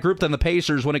better in that group than the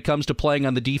Pacers when it comes to playing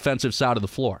on the defensive side of the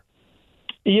floor.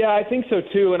 Yeah, I think so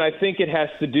too, and I think it has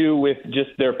to do with just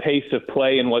their pace of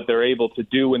play and what they're able to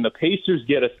do. When the Pacers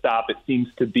get a stop, it seems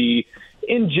to be,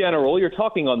 in general, you're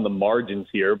talking on the margins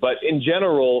here, but in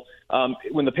general,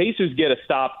 when the Pacers get a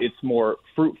stop, it's more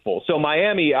fruitful. So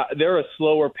Miami, they're a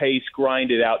slower pace,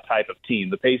 grinded out type of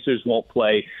team. The Pacers won't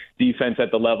play defense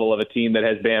at the level of a team that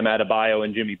has Bam Adebayo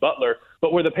and Jimmy Butler,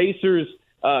 but where the Pacers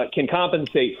can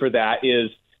compensate for that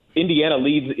is Indiana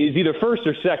is either first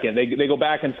or second. They go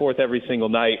back and forth every single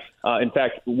night. In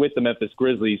fact, with the Memphis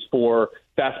Grizzlies for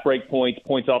fast break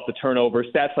points off the turnover,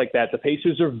 stats like that, the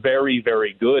Pacers are very,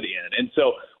 very good in. And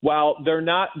so while they're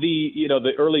not the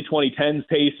early 2010s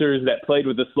Pacers that played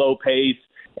with a slow pace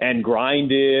and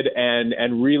grinded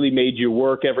and really made you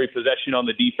work every possession on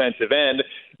the defensive end,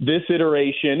 this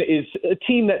iteration is a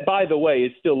team that, by the way,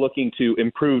 is still looking to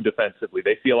improve defensively.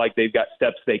 They feel like they've got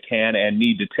steps they can and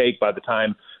need to take by the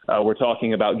time we're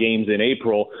talking about games in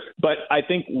April. But I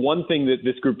think one thing that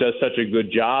this group does such a good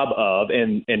job of,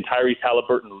 and Tyrese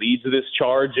Halliburton leads this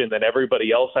charge, and then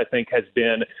everybody else, I think, has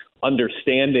been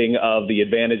understanding of the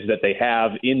advantage that they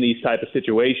have in these type of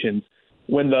situations.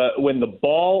 When the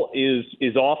ball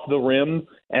is off the rim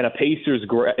and a Pacers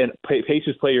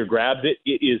player grabs it,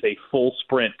 it is a full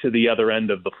sprint to the other end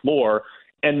of the floor.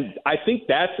 And I think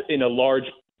that's in a large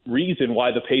reason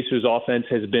why the Pacers offense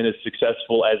has been as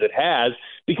successful as it has,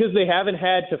 because they haven't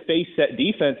had to face set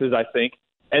defenses, I think,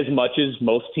 as much as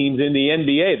most teams in the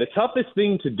NBA. The toughest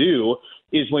thing to do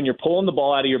is when you're pulling the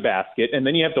ball out of your basket and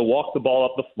then you have to walk the ball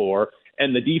up the floor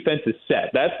and the defense is set.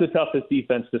 That's the toughest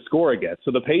defense to score against.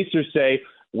 So the Pacers say,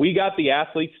 we got the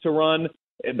athletes to run.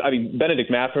 I mean,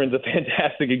 Benedict Matherin's a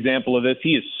fantastic example of this.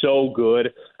 He is so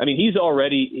good. I mean,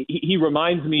 he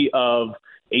reminds me of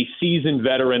a seasoned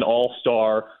veteran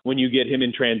all-star when you get him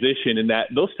in transition, and that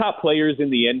those top players in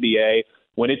the NBA,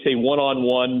 when it's a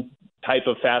one-on-one type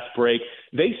of fast break,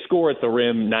 they score at the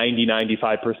rim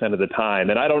 90-95% of the time.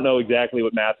 And I don't know exactly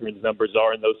what Matherin's numbers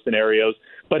are in those scenarios,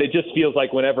 but it just feels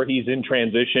like whenever he's in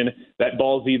transition, that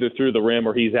ball's either through the rim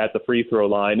or he's at the free throw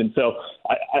line. And so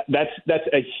that's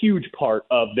a huge part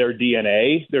of their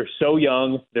DNA. They're so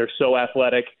young, they're so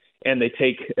athletic, and they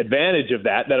take advantage of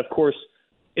that. That, of course,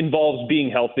 involves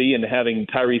being healthy and having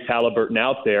Tyrese Halliburton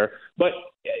out there. But,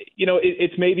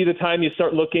 it's maybe the time you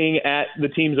start looking at the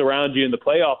teams around you in the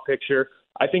playoff picture.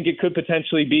 I think it could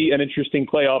potentially be an interesting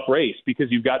playoff race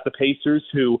because you've got the Pacers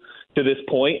who, to this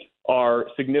point, are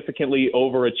significantly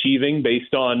overachieving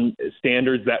based on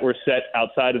standards that were set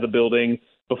outside of the building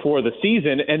before the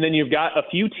season. And then you've got a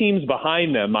few teams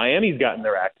behind them. Miami's gotten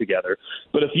their act together,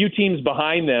 but a few teams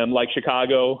behind them like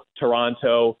Chicago,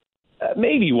 Toronto,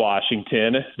 maybe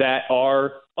Washington, that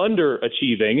are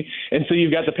underachieving. And so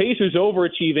you've got the Pacers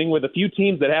overachieving with a few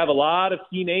teams that have a lot of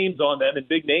key names on them and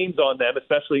big names on them,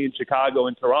 especially in Chicago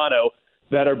and Toronto,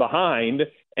 that are behind.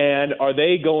 And are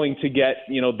they going to get,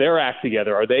 their act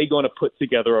together? Are they going to put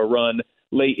together a run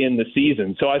late in the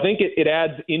season? So I think it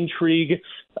adds intrigue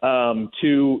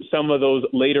to some of those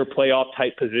later playoff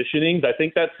type positionings. I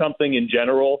think that's something in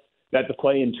general that the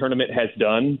play-in tournament has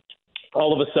done.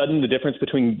 All of a sudden, the difference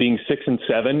between being 6 and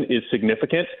 7 is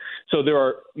significant. So there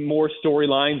are more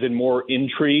storylines and more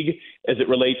intrigue as it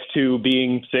relates to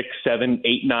being 6, 7,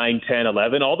 8, 9, 10,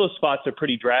 11. All those spots are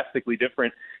pretty drastically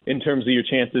different in terms of your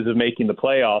chances of making the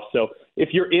playoffs. So if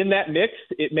you're in that mix,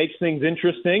 it makes things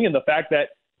interesting. And the fact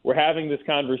that we're having this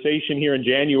conversation here in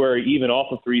January, even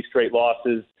off of 3 straight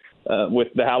losses with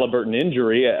the Halliburton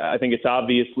injury, I think it's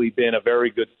obviously been a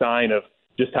very good sign of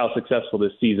just how successful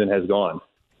this season has gone.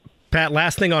 Pat,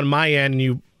 last thing on my end,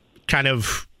 you kind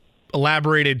of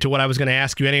elaborated to what I was going to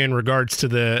ask you anyway in regards to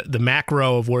the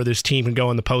macro of where this team can go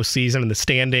in the postseason and the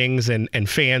standings and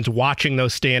fans watching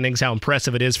those standings, how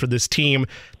impressive it is for this team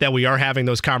that we are having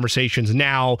those conversations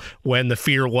now when the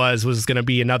fear was going to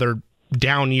be another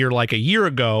down year like a year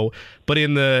ago. But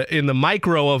in the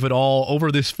micro of it all,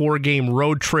 over this 4-game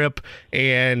road trip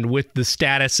and with the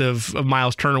status of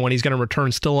Miles Turner when he's going to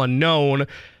return still unknown,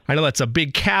 I know that's a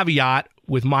big caveat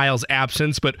with Miles'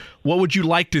 absence, but what would you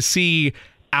like to see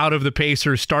out of the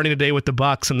Pacers starting today with the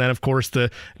Bucks and then, of course,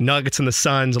 the Nuggets and the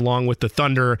Suns along with the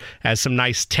Thunder as some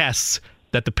nice tests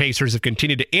that the Pacers have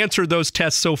continued to answer those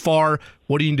tests so far?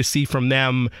 What do you need to see from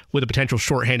them with a potential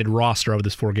shorthanded roster over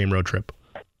this 4-game road trip?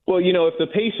 Well, if the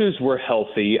Pacers were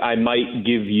healthy, I might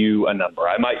give you a number.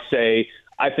 I might say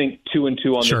I think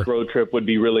 2-2 on this road trip would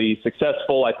be really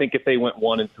successful. I think if they went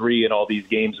 1-3 and all these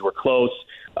games were close,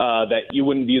 that you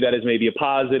wouldn't view that as maybe a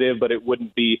positive, but it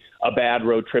wouldn't be a bad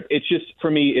road trip. It's just,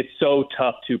 for me, it's so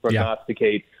tough to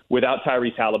prognosticate without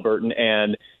Tyrese Halliburton,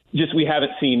 and just we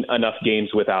haven't seen enough games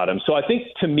without him. So I think,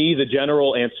 to me, the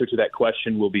general answer to that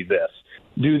question will be this.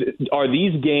 Are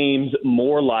these games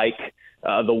more like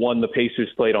the one the Pacers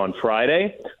played on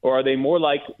Friday, or are they more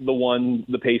like the one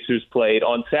the Pacers played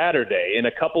on Saturday? In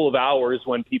a couple of hours,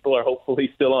 when people are hopefully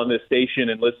still on this station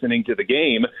and listening to the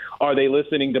game, are they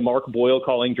listening to Mark Boyle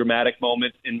calling dramatic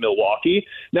moments in Milwaukee?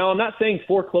 Now, I'm not saying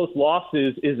 4 close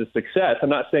losses is a success. I'm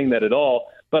not saying that at all,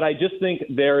 but I just think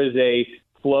there is a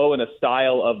flow and a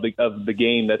style of the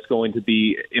game that's going to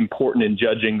be important in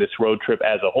judging this road trip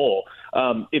as a whole.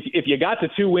 If you got to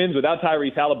 2 wins without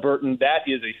Tyrese Halliburton, that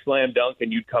is a slam dunk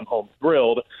and you'd come home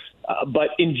thrilled. But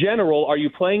in general, are you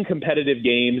playing competitive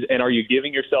games and are you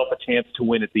giving yourself a chance to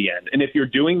win at the end? And if you're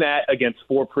doing that against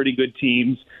 4 pretty good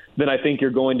teams, then I think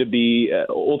you're going to be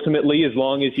ultimately, as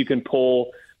long as you can pull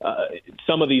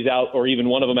some of these out or even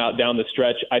one of them out down the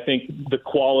stretch, I think the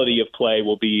quality of play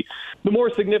will be the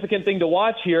more significant thing to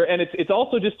watch here. And it's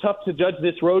also just tough to judge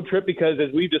this road trip because,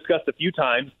 as we've discussed a few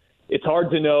times, it's hard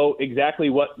to know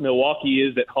exactly what Milwaukee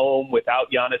is at home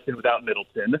without Giannis and without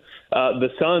Middleton. The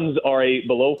Suns are a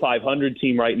below 500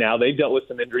 team right now. They've dealt with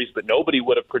some injuries, but nobody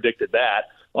would have predicted that.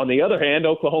 On the other hand,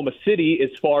 Oklahoma City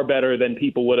is far better than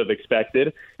people would have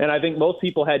expected. And I think most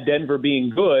people had Denver being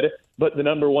good, but the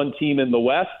number 1 team in the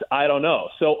West, I don't know.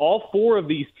 So all 4 of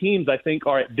these teams, I think,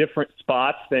 are at different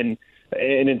spots and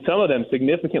in some of them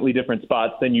significantly different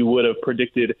spots than you would have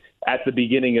predicted at the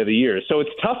beginning of the year. So it's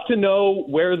tough to know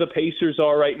where the Pacers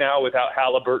are right now without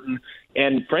Halliburton.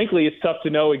 And frankly, it's tough to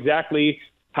know exactly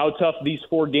how tough these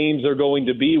 4 games are going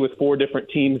to be with 4 different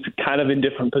teams kind of in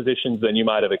different positions than you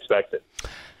might have expected.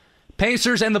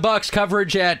 Pacers and the Bucks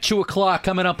coverage at 2 o'clock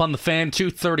coming up on the Fan.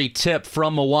 2:30 tip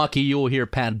from Milwaukee. You will hear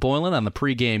Pat Boylan on the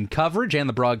pregame coverage and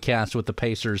the broadcast with the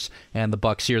Pacers and the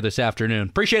Bucks here this afternoon.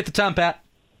 Appreciate the time, Pat.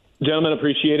 Gentlemen,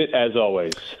 appreciate it as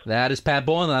always. That is Pat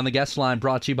Boylan on the guest line,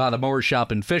 brought to you by the Mower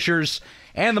Shop in Fishers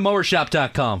and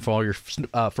themowershop.com for all your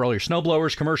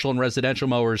snowblowers, commercial and residential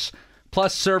mowers,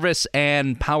 plus service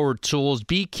and power tools.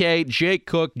 BK, Jake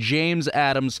Cook, James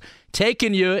Adams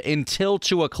taking you until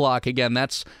 2 o'clock. Again,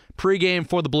 that's pregame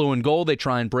for the Blue and Gold. They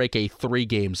try and break a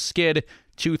 3-game skid.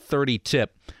 2:30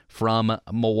 tip from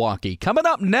Milwaukee. Coming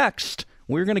up next,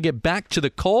 we're going to get back to the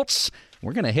Colts.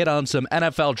 We're going to hit on some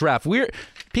NFL draft.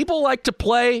 People like to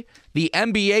play the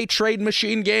NBA trade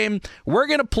machine game. We're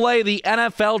going to play the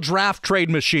NFL draft trade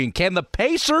machine. Can the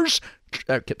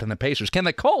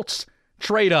Colts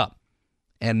trade up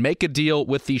and make a deal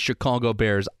with the Chicago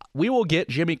Bears? We will get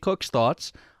Jimmy Cook's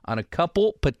thoughts on a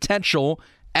couple potential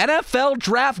NFL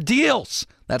draft deals.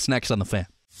 That's next on The Fan.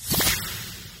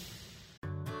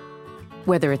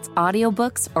 Whether it's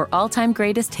audiobooks or all-time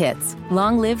greatest hits,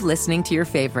 long live listening to your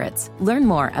favorites. Learn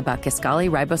more about Kisqali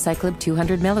Ribociclib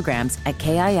 200 milligrams at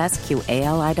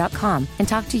KISQALI.com and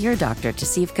talk to your doctor to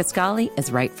see if Kisqali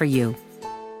is right for you.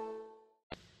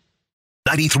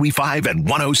 93.5 and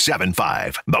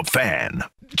 107.5. The Fan.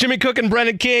 Jimmy Cook and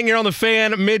Brendan King here on The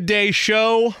Fan Midday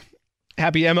Show.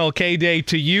 Happy MLK Day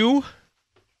to you.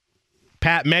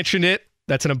 Pat mentioned it.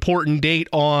 That's an important date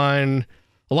on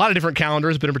a lot of different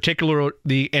calendars, but in particular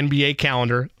the NBA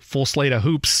calendar. Full slate of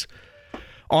hoops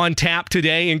on tap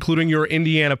today, including your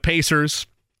Indiana Pacers.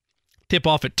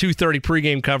 Tip-off at 2:30.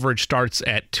 Pregame coverage starts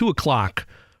at 2 o'clock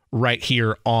right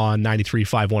here on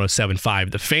 93.5,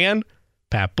 107.5. The Fan.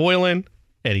 Pat Boylan,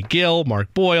 Eddie Gill,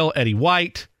 Mark Boyle, Eddie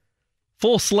White.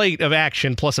 Full slate of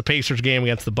action, plus a Pacers game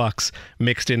against the Bucks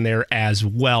mixed in there as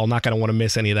well. Not going to want to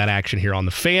miss any of that action here on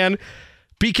The Fan.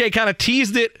 BK kind of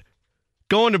teased it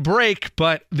going to break,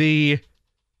 but the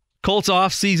Colts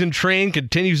off-season train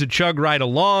continues to chug right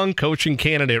along. Coaching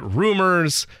candidate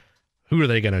rumors. Who are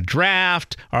they going to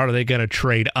draft? Are they going to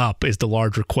trade up is the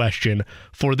larger question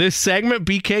for this segment.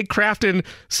 BK crafting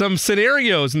some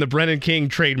scenarios in the Brendan King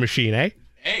trade machine, eh?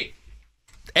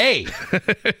 Hey,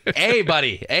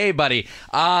 buddy.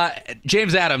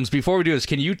 James Adams, before we do this,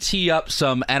 can you tee up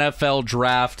some NFL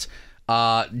draft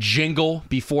jingle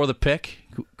before the pick?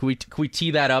 Can we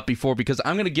tee that up before? Because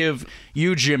I'm going to give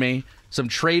you, Jimmy, some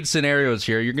trade scenarios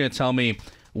here. You're going to tell me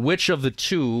which of the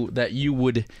two that you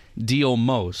would deal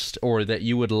most or that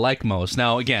you would like most.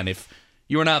 Now, again, if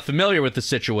you are not familiar with the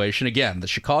situation, again, the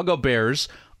Chicago Bears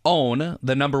own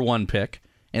the number 1 pick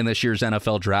in this year's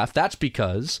NFL draft. That's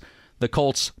because the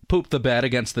Colts pooped the bed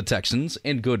against the Texans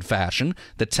in good fashion.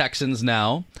 The Texans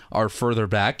now are further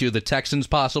back. Do the Texans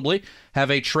possibly have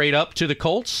a trade up to the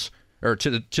Colts? Or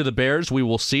to the Bears, we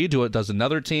will see. Does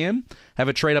another team have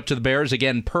a trade up to the Bears?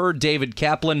 Again, per David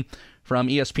Kaplan from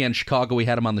ESPN Chicago, we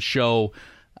had him on the show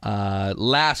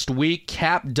last week.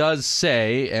 Cap does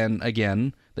say, and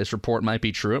again, this report might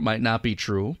be true, it might not be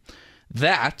true,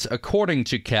 that, according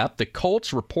to Cap, the Colts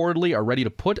reportedly are ready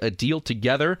to put a deal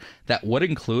together that would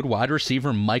include wide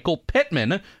receiver Michael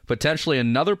Pittman, potentially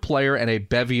another player, and a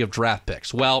bevy of draft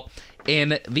picks. Well,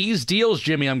 in these deals,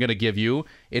 Jimmy, I'm going to give you,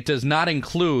 it does not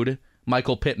include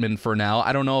Michael Pittman for now.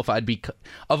 I don't know if I'd be...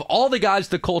 Of all the guys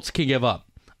the Colts can give up,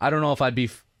 I don't know if I'd be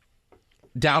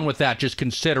down with that, just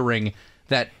considering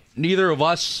that neither of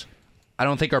us, I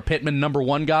don't think, are Pittman number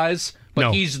 1 guys, but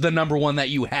no. He's the number 1 that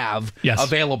you have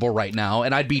available right now,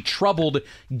 and I'd be troubled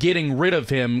getting rid of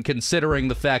him considering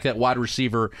the fact that wide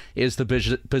receiver is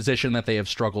the position that they have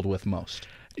struggled with most.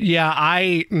 Yeah,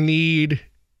 I need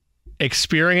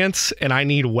experience and I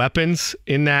need weapons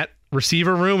in that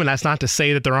receiver room, and that's not to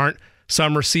say that there aren't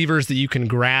some receivers that you can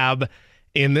grab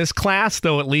in this class,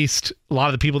 though at least a lot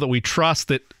of the people that we trust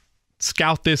that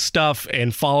scout this stuff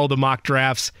and follow the mock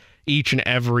drafts each and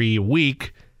every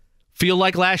week feel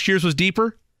like last year's was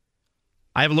deeper.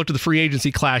 I haven't looked at the free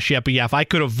agency class yet, but yeah, if I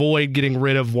could avoid getting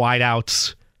rid of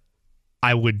wideouts,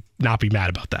 I would not be mad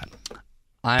about that.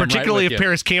 Particularly if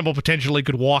Paris Campbell potentially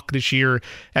could walk this year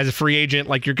as a free agent.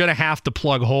 Like, you're going to have to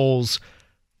plug holes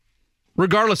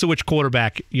regardless of which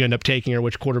quarterback you end up taking or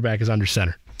which quarterback is under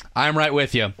center. I'm right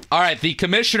with you. All right, the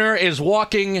commissioner is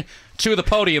walking to the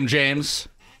podium, James.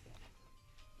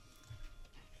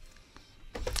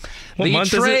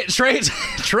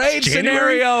 Trade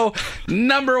scenario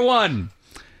number 1.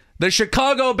 The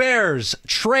Chicago Bears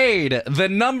trade the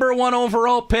number 1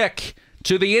 overall pick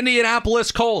to the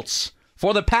Indianapolis Colts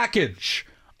for the package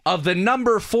of the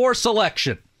number 4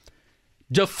 selection,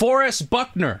 DeForest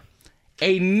Buckner,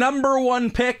 a number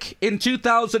 1 pick in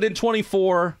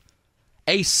 2024,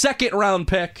 a second-round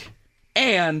pick,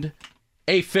 and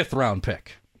a fifth-round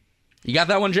pick. You got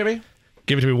that one, Jimmy?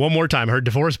 Give it to me one more time. I heard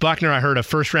DeForest Buckner. I heard a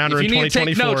first-rounder in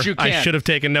 2024. Notes, I should have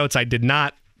taken notes. I did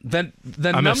not. The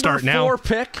number 4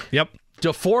 pick, yep.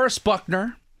 DeForest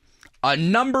Buckner, a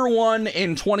number 1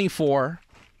 in 24,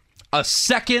 a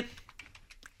second,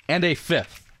 and a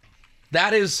fifth.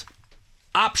 That is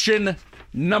option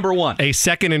number 1. A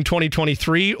second in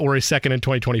 2023 or a second in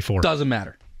 2024? Doesn't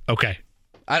matter. Okay.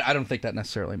 I don't think that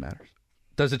necessarily matters.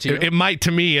 Does it to you? It might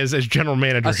to me as general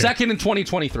manager. A second in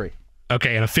 2023.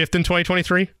 Okay, and a fifth in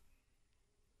 2023?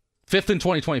 Fifth in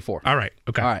 2024. All right,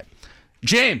 okay. All right.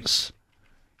 James,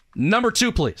 number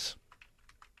 2, please.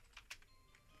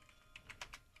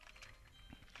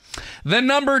 The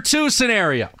number 2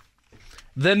 scenario.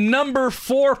 The number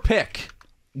 4 pick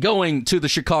going to the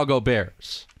Chicago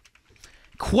Bears.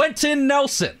 Quentin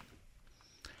Nelson,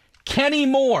 Kenny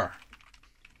Moore,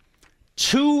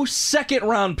 2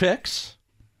 second-round picks,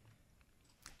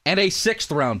 and a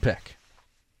 6th-round pick.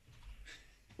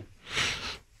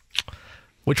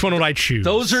 Which one would I choose?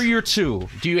 Those are your 2.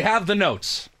 Do you have the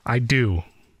notes? I do.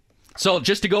 So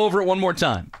just to go over it one more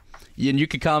time, and you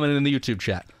can comment in the YouTube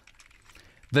chat.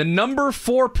 The number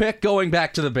 4 pick going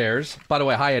back to the Bears. By the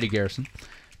way, hi, Eddie Garrison.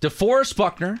 DeForest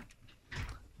Buckner,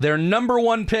 their number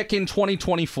 1 pick in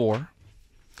 2024,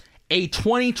 a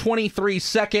 2023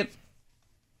 second,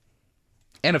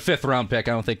 and a 5th-round pick.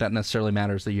 I don't think that necessarily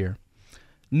matters the year.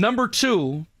 Number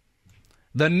 2,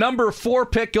 the number 4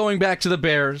 pick going back to the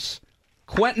Bears,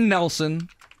 Quentin Nelson,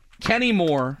 Kenny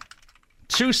Moore,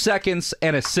 2 seconds,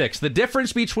 and a 6th. The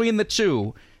difference between the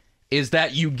 2 is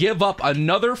that you give up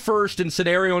another first in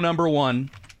scenario number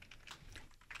 1,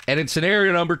 and in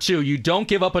scenario number 2, you don't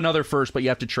give up another first, but you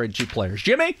have to trade 2 players.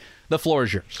 Jimmy, the floor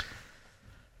is yours.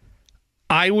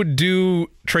 I would do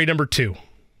trade number 2.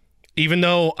 Even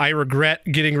though I regret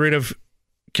getting rid of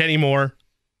Kenny Moore,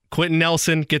 Quentin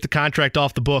Nelson, get the contract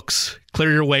off the books,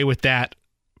 clear your way with that,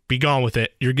 be gone with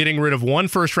it. You're getting rid of 1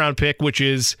 first-round pick, which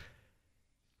is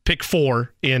pick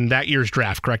 4 in that year's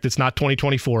draft, correct? It's not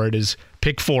 2024. It is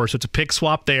pick 4, so it's a pick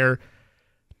swap there.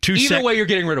 Either way, you're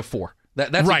getting rid of 4.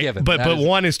 That's right, a given. But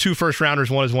 1 is 2 first-rounders,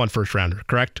 1 is 1 first-rounder,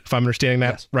 correct? If I'm understanding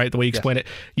that right, the way you explain it.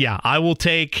 Yeah,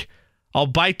 I'll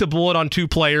bite the bullet on 2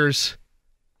 players.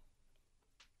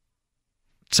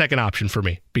 Second option for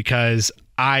me, because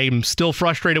I'm still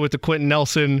frustrated with the Quentin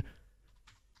Nelson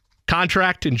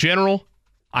contract in general.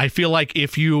 I feel like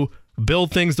if you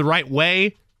build things the right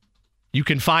way, you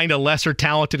can find a lesser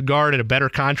talented guard at a better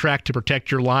contract to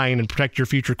protect your line and protect your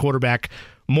future quarterback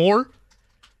more.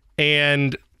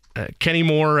 And Kenny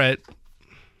Moore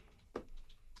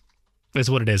is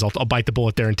what it is. I'll bite the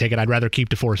bullet there and take it. I'd rather keep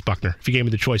DeForest Buckner if you gave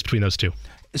me the choice between those 2.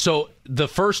 So the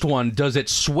first one, does it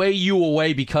sway you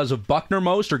away because of Buckner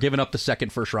most or giving up the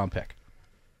 2nd first-round pick?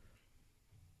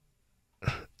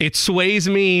 It sways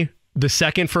me the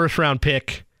 2nd first-round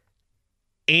pick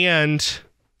and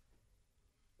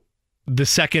the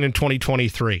 2nd in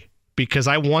 2023 because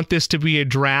I want this to be a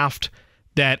draft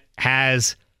that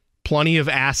has plenty of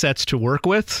assets to work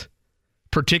with,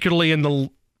 particularly in the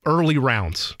early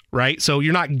rounds, right? So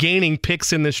you're not gaining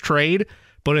picks in this trade,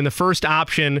 but in the first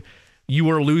option, you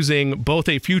are losing both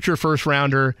a future first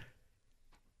rounder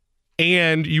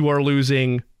and you are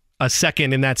losing a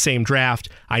 2nd in that same draft.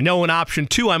 I know in option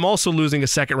 2, I'm also losing a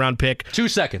 2nd-round pick. 2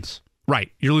 seconds.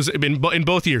 Right. You're losing in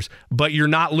both years, but you're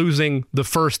not losing the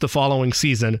first the following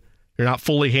season. You're not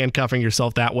fully handcuffing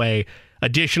yourself that way.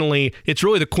 Additionally, it's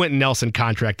really the Quentin Nelson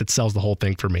contract that sells the whole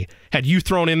thing for me. Had you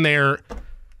thrown in there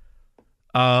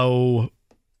Michael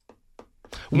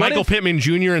Pittman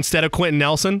Jr. instead of Quentin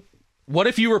Nelson? What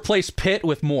if you replace Pitt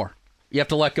with Moore? You have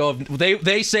to let go of...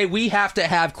 They say we have to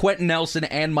have Quentin Nelson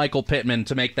and Michael Pittman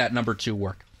to make that number 2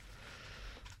 work.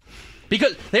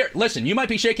 Because, listen, you might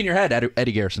be shaking your head,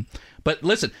 Eddie Garrison, but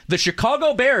listen, the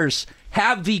Chicago Bears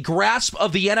have the grasp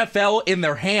of the NFL in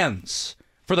their hands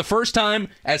for the first time,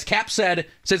 as Cap said,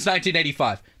 since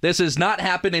 1985. This has not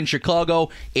happened in Chicago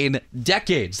in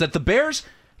decades. That the Bears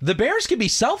can be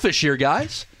selfish here,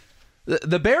 guys.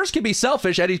 The Bears can be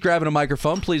selfish. Eddie's grabbing a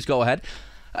microphone. Please go ahead.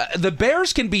 The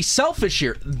Bears can be selfish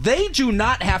here. They do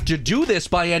not have to do this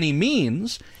by any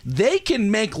means. They can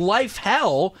make life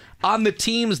hell on the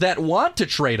teams that want to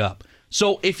trade up.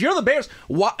 So if you're the Bears,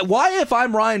 why if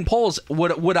I'm Ryan Poles,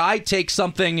 would I take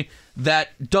something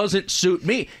that doesn't suit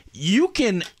me? You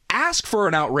can ask for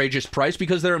an outrageous price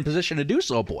because they're in position to do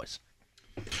so, boys.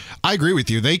 I agree with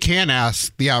you. They can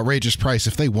ask the outrageous price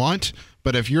if they want,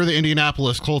 but if you're the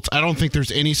Indianapolis Colts, I don't think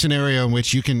there's any scenario in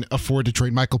which you can afford to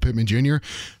trade Michael Pittman Jr.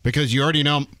 because you already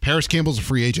know Paris Campbell's a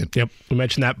free agent. Yep, we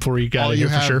mentioned that before you got in here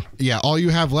for sure. Yeah, all you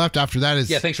have left after that is...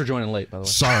 Yeah, thanks for joining late, by the way.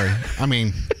 Sorry. I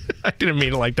mean... I didn't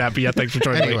mean it like that, but yeah, thanks for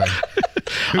joining anyway.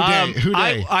 Who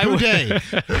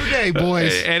day,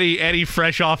 boys. Eddie,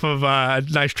 fresh off of a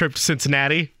nice trip to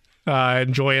Cincinnati,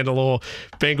 enjoying a little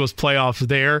Bengals playoffs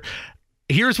there.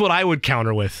 Here's what I would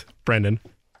counter with, Brendan.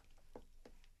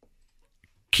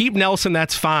 Keep Nelson,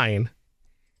 that's fine.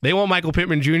 They want Michael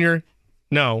Pittman Jr.?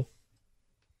 No.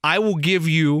 I will give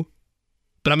you,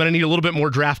 but I'm going to need a little bit more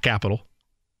draft capital.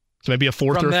 So maybe a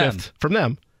 4th or a 5th from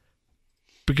them.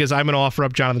 Because I'm going to offer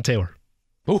up Jonathan Taylor.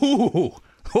 Ooh.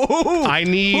 I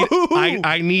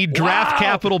need draft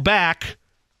capital back,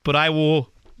 but I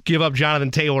will give up Jonathan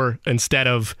Taylor instead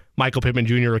of Michael Pittman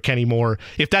Jr. or Kenny Moore.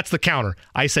 If that's the counter,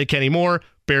 I say Kenny Moore,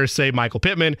 Bears say Michael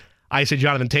Pittman, I say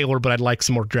Jonathan Taylor, but I'd like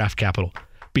some more draft capital.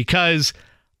 Because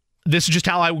this is just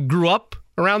how I grew up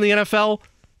around the NFL,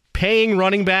 paying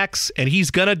running backs, and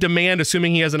he's going to demand,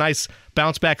 assuming he has a nice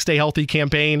bounce back, stay healthy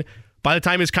campaign, by the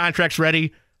time his contract's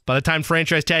ready, by the time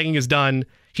franchise tagging is done,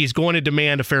 he's going to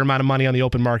demand a fair amount of money on the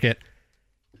open market.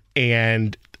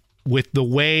 And with the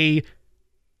way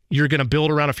you're going to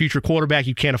build around a future quarterback,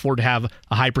 you can't afford to have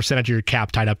a high percentage of your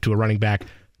cap tied up to a running back.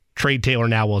 Trade Taylor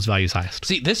now while his value is highest.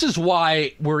 See, this is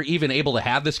why we're even able to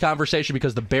have this conversation,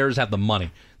 because the Bears have the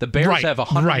money. The Bears have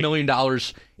 $100 million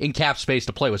in cap space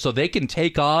to play with, so they can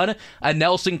take on a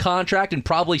Nelson contract and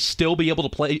probably still be able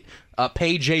to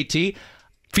pay JT.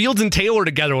 Fields and Taylor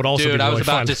together would also be really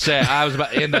fun. Dude, I was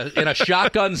about in a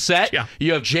shotgun set. Yeah.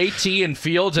 You have JT and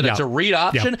Fields, and it's a read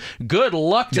option. Yeah. Good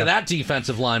luck to that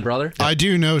defensive line, brother. I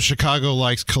do know Chicago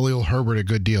likes Khalil Herbert a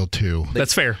good deal too.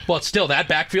 That's fair. But still, that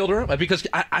backfield room, because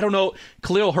I don't know,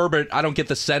 Khalil Herbert. I don't get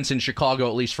the sense in Chicago,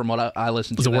 at least from what I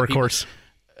listen to. He's a workhorse.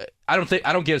 I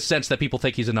don't get a sense that people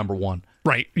think he's a number one.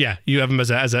 Right. Yeah. You have him as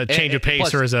a change of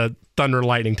pace or as a thunder and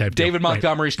lightning type. David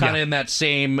Montgomery's kind of in that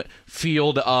same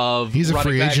field of. He's a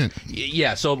free agent.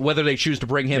 Yeah. So whether they choose to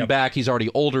bring him back, he's already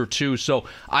older too. So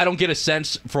I don't get a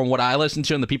sense from what I listen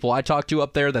to and the people I talk to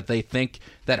up there that they think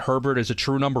that Herbert is a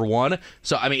true number one.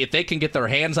 So I mean, if they can get their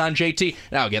hands on JT,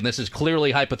 now again, this is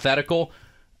clearly hypothetical.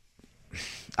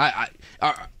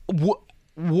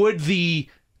 Would the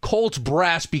Colts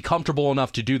brass be comfortable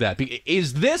enough to do that?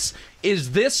 Is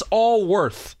this all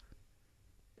worth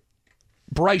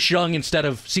Bryce Young instead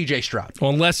of CJ Stroud?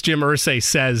 Well, unless Jim Irsay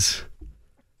says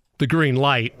the green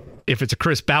light, if it's a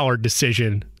Chris Ballard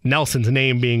decision, Nelson's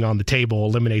name being on the table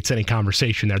eliminates any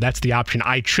conversation there. That's the option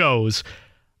I chose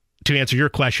to answer your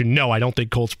question. No, I don't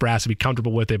think Colts brass would be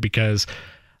comfortable with it, because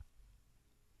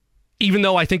even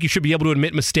though I think you should be able to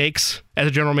admit mistakes as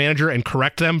a general manager and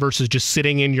correct them versus just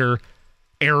sitting in your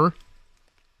error,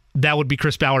 that would be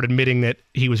Chris Ballard admitting that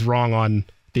he was wrong on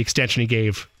the extension he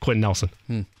gave Quentin Nelson.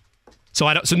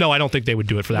 So no, I don't think they would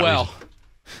do it for that reason.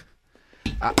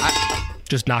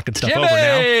 Just knocking stuff over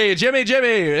now. Jimmy,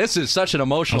 this is such an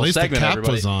emotional segment. At least the cap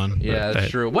everybody was on. Yeah,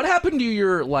 that's true. What happened to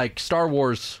your Star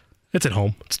Wars? It's at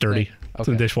home. It's dirty. Okay. It's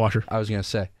in the dishwasher. I was gonna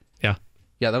say.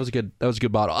 Yeah, that was a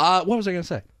good bottle. What was I gonna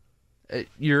say?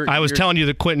 I was telling you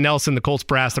that Quentin Nelson, the Colts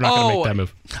brass, they're not going to make that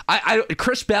move.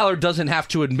 Chris Ballard doesn't have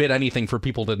to admit anything for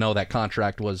people to know that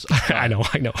contract was. I know.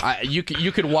 You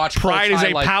could watch. Pride Colts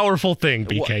is a powerful thing,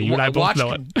 BK. You and I both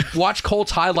know it. Watch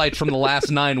Colts highlights from the last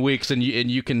 9 weeks, and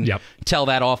you can tell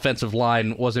that offensive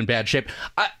line was in bad shape.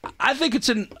 I think it's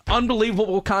an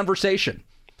unbelievable conversation.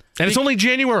 And it's only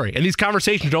January, and these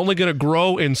conversations are only going to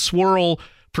grow and swirl,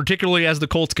 particularly as the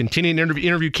Colts continue to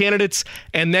interview candidates.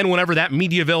 And then whenever that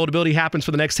media availability happens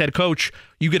for the next head coach,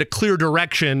 you get a clear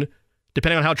direction,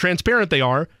 depending on how transparent they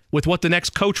are, with what the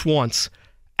next coach wants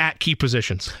at key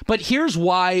positions. But here's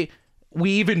why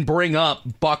we even bring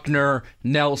up Buckner,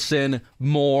 Nelson,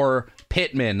 Moore,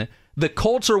 Pittman. The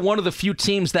Colts are one of the few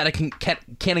teams that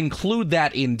can include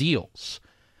that in deals.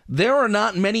 There are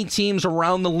not many teams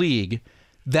around the league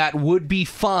that would be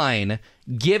fine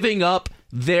giving up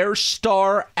their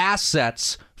star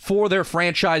assets for their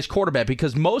franchise quarterback,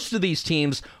 because most of these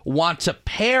teams want to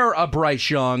pair a Bryce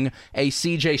Young, a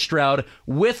CJ Stroud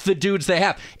with the dudes they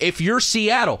have. If you're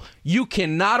Seattle, you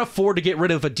cannot afford to get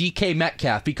rid of a DK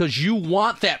Metcalf because you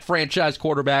want that franchise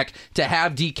quarterback to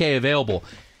have DK available.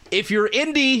 If you're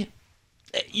Indy,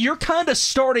 you're kind of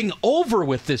starting over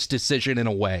with this decision in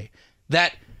a way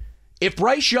that if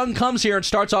Bryce Young comes here and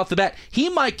starts off the bat, he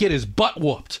might get his butt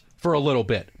whooped for a little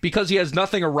bit because he has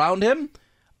nothing around him.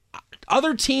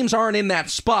 Other teams aren't in that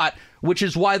spot, which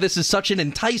is why this is such an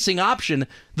enticing option.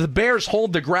 The Bears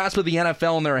hold the grasp of the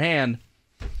NFL in their hand,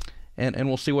 and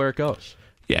we'll see where it goes.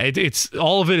 Yeah, it's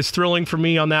all of it is thrilling for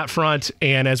me on that front,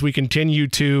 and as we continue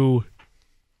to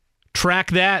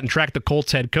track that and track the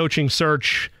Colts head coaching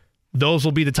search, those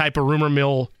will be the type of rumor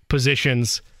mill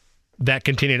positions that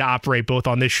continue to operate both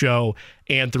on this show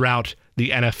and throughout the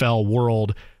NFL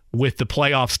world, with the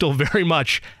playoffs still very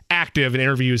much active and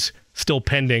interviews still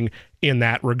pending in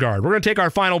that regard. We're going to take our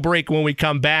final break. When we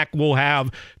come back, we'll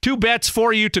have 2 bets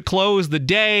for you to close the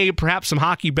day, perhaps some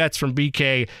hockey bets from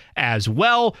BK as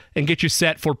well, and get you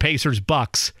set for Pacers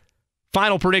Bucks.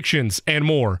 Final predictions and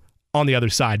more on the other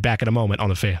side. Back in a moment on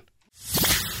The Fan.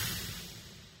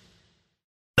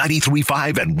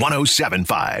 93.5 and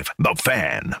 107.5, The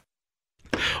Fan.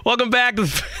 Welcome back to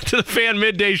the Fan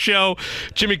Midday Show.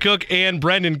 Jimmy Cook and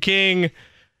Brendan King.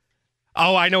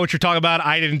 Oh, I know what you're talking about.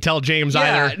 I didn't tell James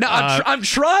either. No, I'm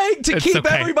trying to keep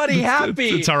everybody happy.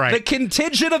 It's all right. The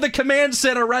contingent of the command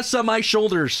center rests on my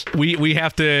shoulders. We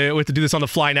have to do this on the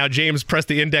fly now. James, press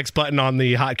the index button on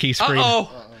the hotkey screen.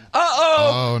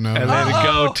 Oh, no. And then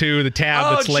go to the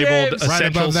tab that's labeled Essentials. Right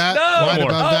above that. No. Right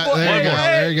above that.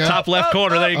 There you go. Top left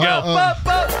corner. There you go.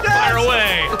 Fire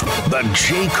away. The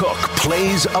Jay Cook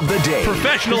Plays of the day.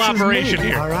 Professional operation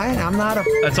here. All right, I'm not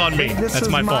a. That's on me. That's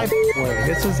my fault.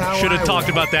 This is how Should have I talked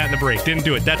work. about that in the break. Didn't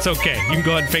do it. That's okay. You can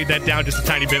go ahead and fade that down just a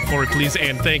tiny bit for me, please,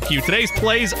 and thank you. Today's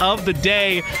plays of the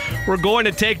day, we're going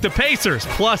to take the Pacers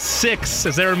 +6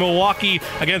 as they're in Milwaukee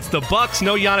against the Bucks.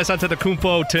 No Giannis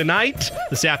Antetokounmpo tonight,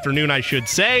 this afternoon, I should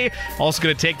say. Also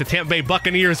going to take the Tampa Bay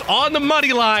Buccaneers on the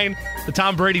money line. The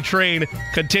Tom Brady train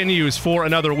continues for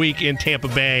another week in Tampa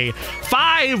Bay.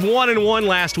 5-1-1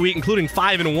 last week, including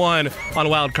 5-1 on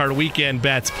Wild Card Weekend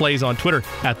bets. Plays on Twitter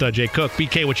at the J Cook.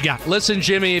 BK, what you got? Listen,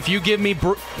 Jimmy, if you give me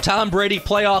Tom Brady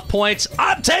playoff points,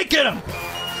 I'm taking them.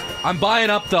 I'm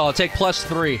buying up, though. I'll take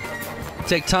 +3.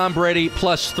 Take Tom Brady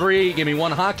 +3. Give me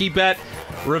one hockey bet.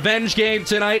 Revenge game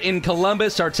tonight in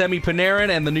Columbus. Artemi Panarin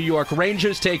and the New York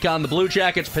Rangers take on the Blue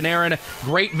Jackets. Panarin,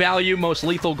 great value, most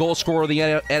lethal goal scorer of the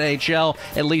NHL,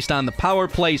 at least on the power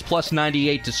plays,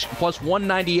 +198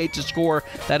 to score.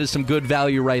 That is some good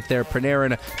value right there.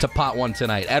 Panarin to pot one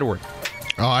tonight. Edward.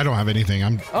 Oh, I don't have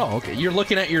anything. Oh, okay. You're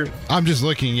looking at your... I'm just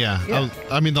looking, yeah.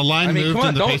 I mean, the line moved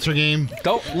in the Pacer game.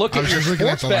 Don't look at your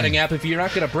sports betting app if you're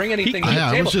not going to bring anything to the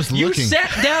table. I was just looking. You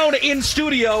sat down in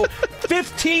studio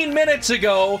 15 minutes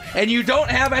ago, and you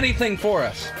don't have anything for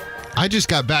us. I just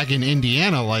got back in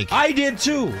Indiana I did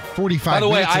too. 45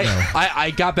 minutes ago.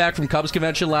 I got back from Cubs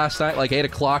convention last night, like 8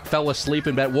 o'clock, fell asleep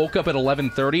in bed, woke up at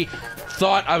 11:30,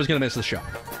 thought I was going to miss the show.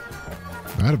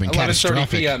 That would have been 11:30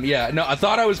 catastrophic. p.m. Yeah, no, I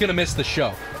thought I was going to miss the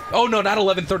show. Oh, no, not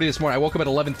 11:30 this morning. I woke up at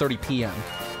 11:30 p.m.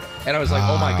 And I was like,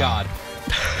 oh, my God.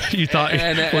 You thought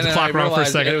was the clock wrong for a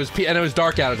second? And it was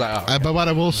dark out. I was like, oh. But what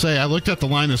I will say, I looked at the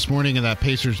line this morning in that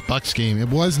Pacers-Bucks game. It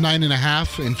was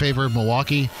 9.5 in favor of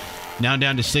Milwaukee. Now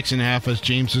down to 6.5, as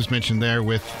James has mentioned there,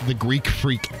 with the Greek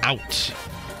Freak out.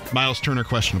 Miles Turner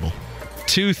questionable.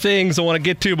 Two things I want to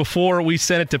get to before we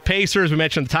send it to Pacers. We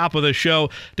mentioned at the top of the show,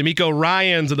 D'Amico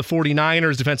Ryans of the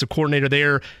 49ers, defensive coordinator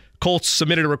there. Colts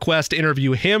submitted a request to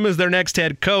interview him as their next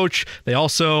head coach. They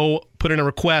also put in a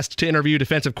request to interview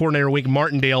defensive coordinator Wink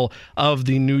Martindale of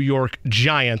the New York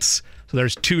Giants. So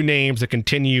there's two names that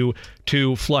continue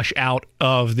to flush out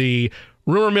of the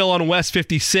rumor mill on West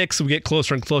 56. We get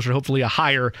closer and closer, hopefully a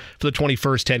hire for the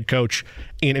 21st head coach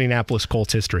in Indianapolis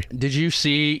Colts history. Did you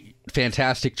see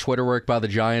fantastic Twitter work by the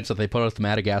Giants that they put out the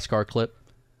Madagascar clip?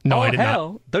 No, I did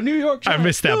not. The New York Giants. I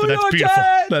missed that, but that's beautiful.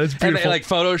 Giants! That is beautiful. And they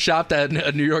photoshopped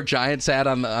a New York Giants ad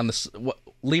on the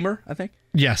lemur, I think.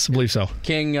 Yes, I believe so.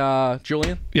 King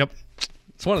Julian. Yep.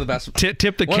 It's one of the best. Tip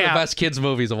the one cap. of the best kids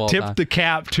movies of all time. Tip the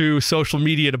cap to social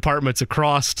media departments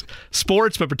across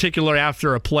sports, but particularly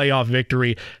after a playoff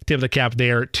victory. Tip the cap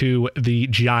there to the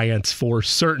Giants for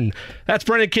certain. That's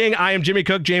Brendan King. I am Jimmy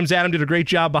Cook. James Adam did a great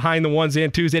job behind the ones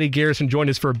and twos. Eddie Garrison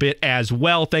joined us for a bit as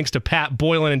well. Thanks to Pat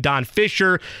Boylan and Don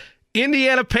Fisher.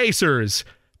 Indiana Pacers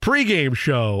pregame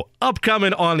show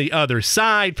upcoming on the other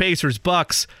side. Pacers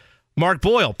Bucks. Mark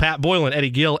Boyle, Pat Boylan, Eddie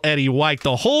Gill, Eddie White,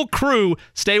 the whole crew.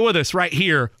 Stay with us right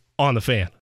here on The Fan.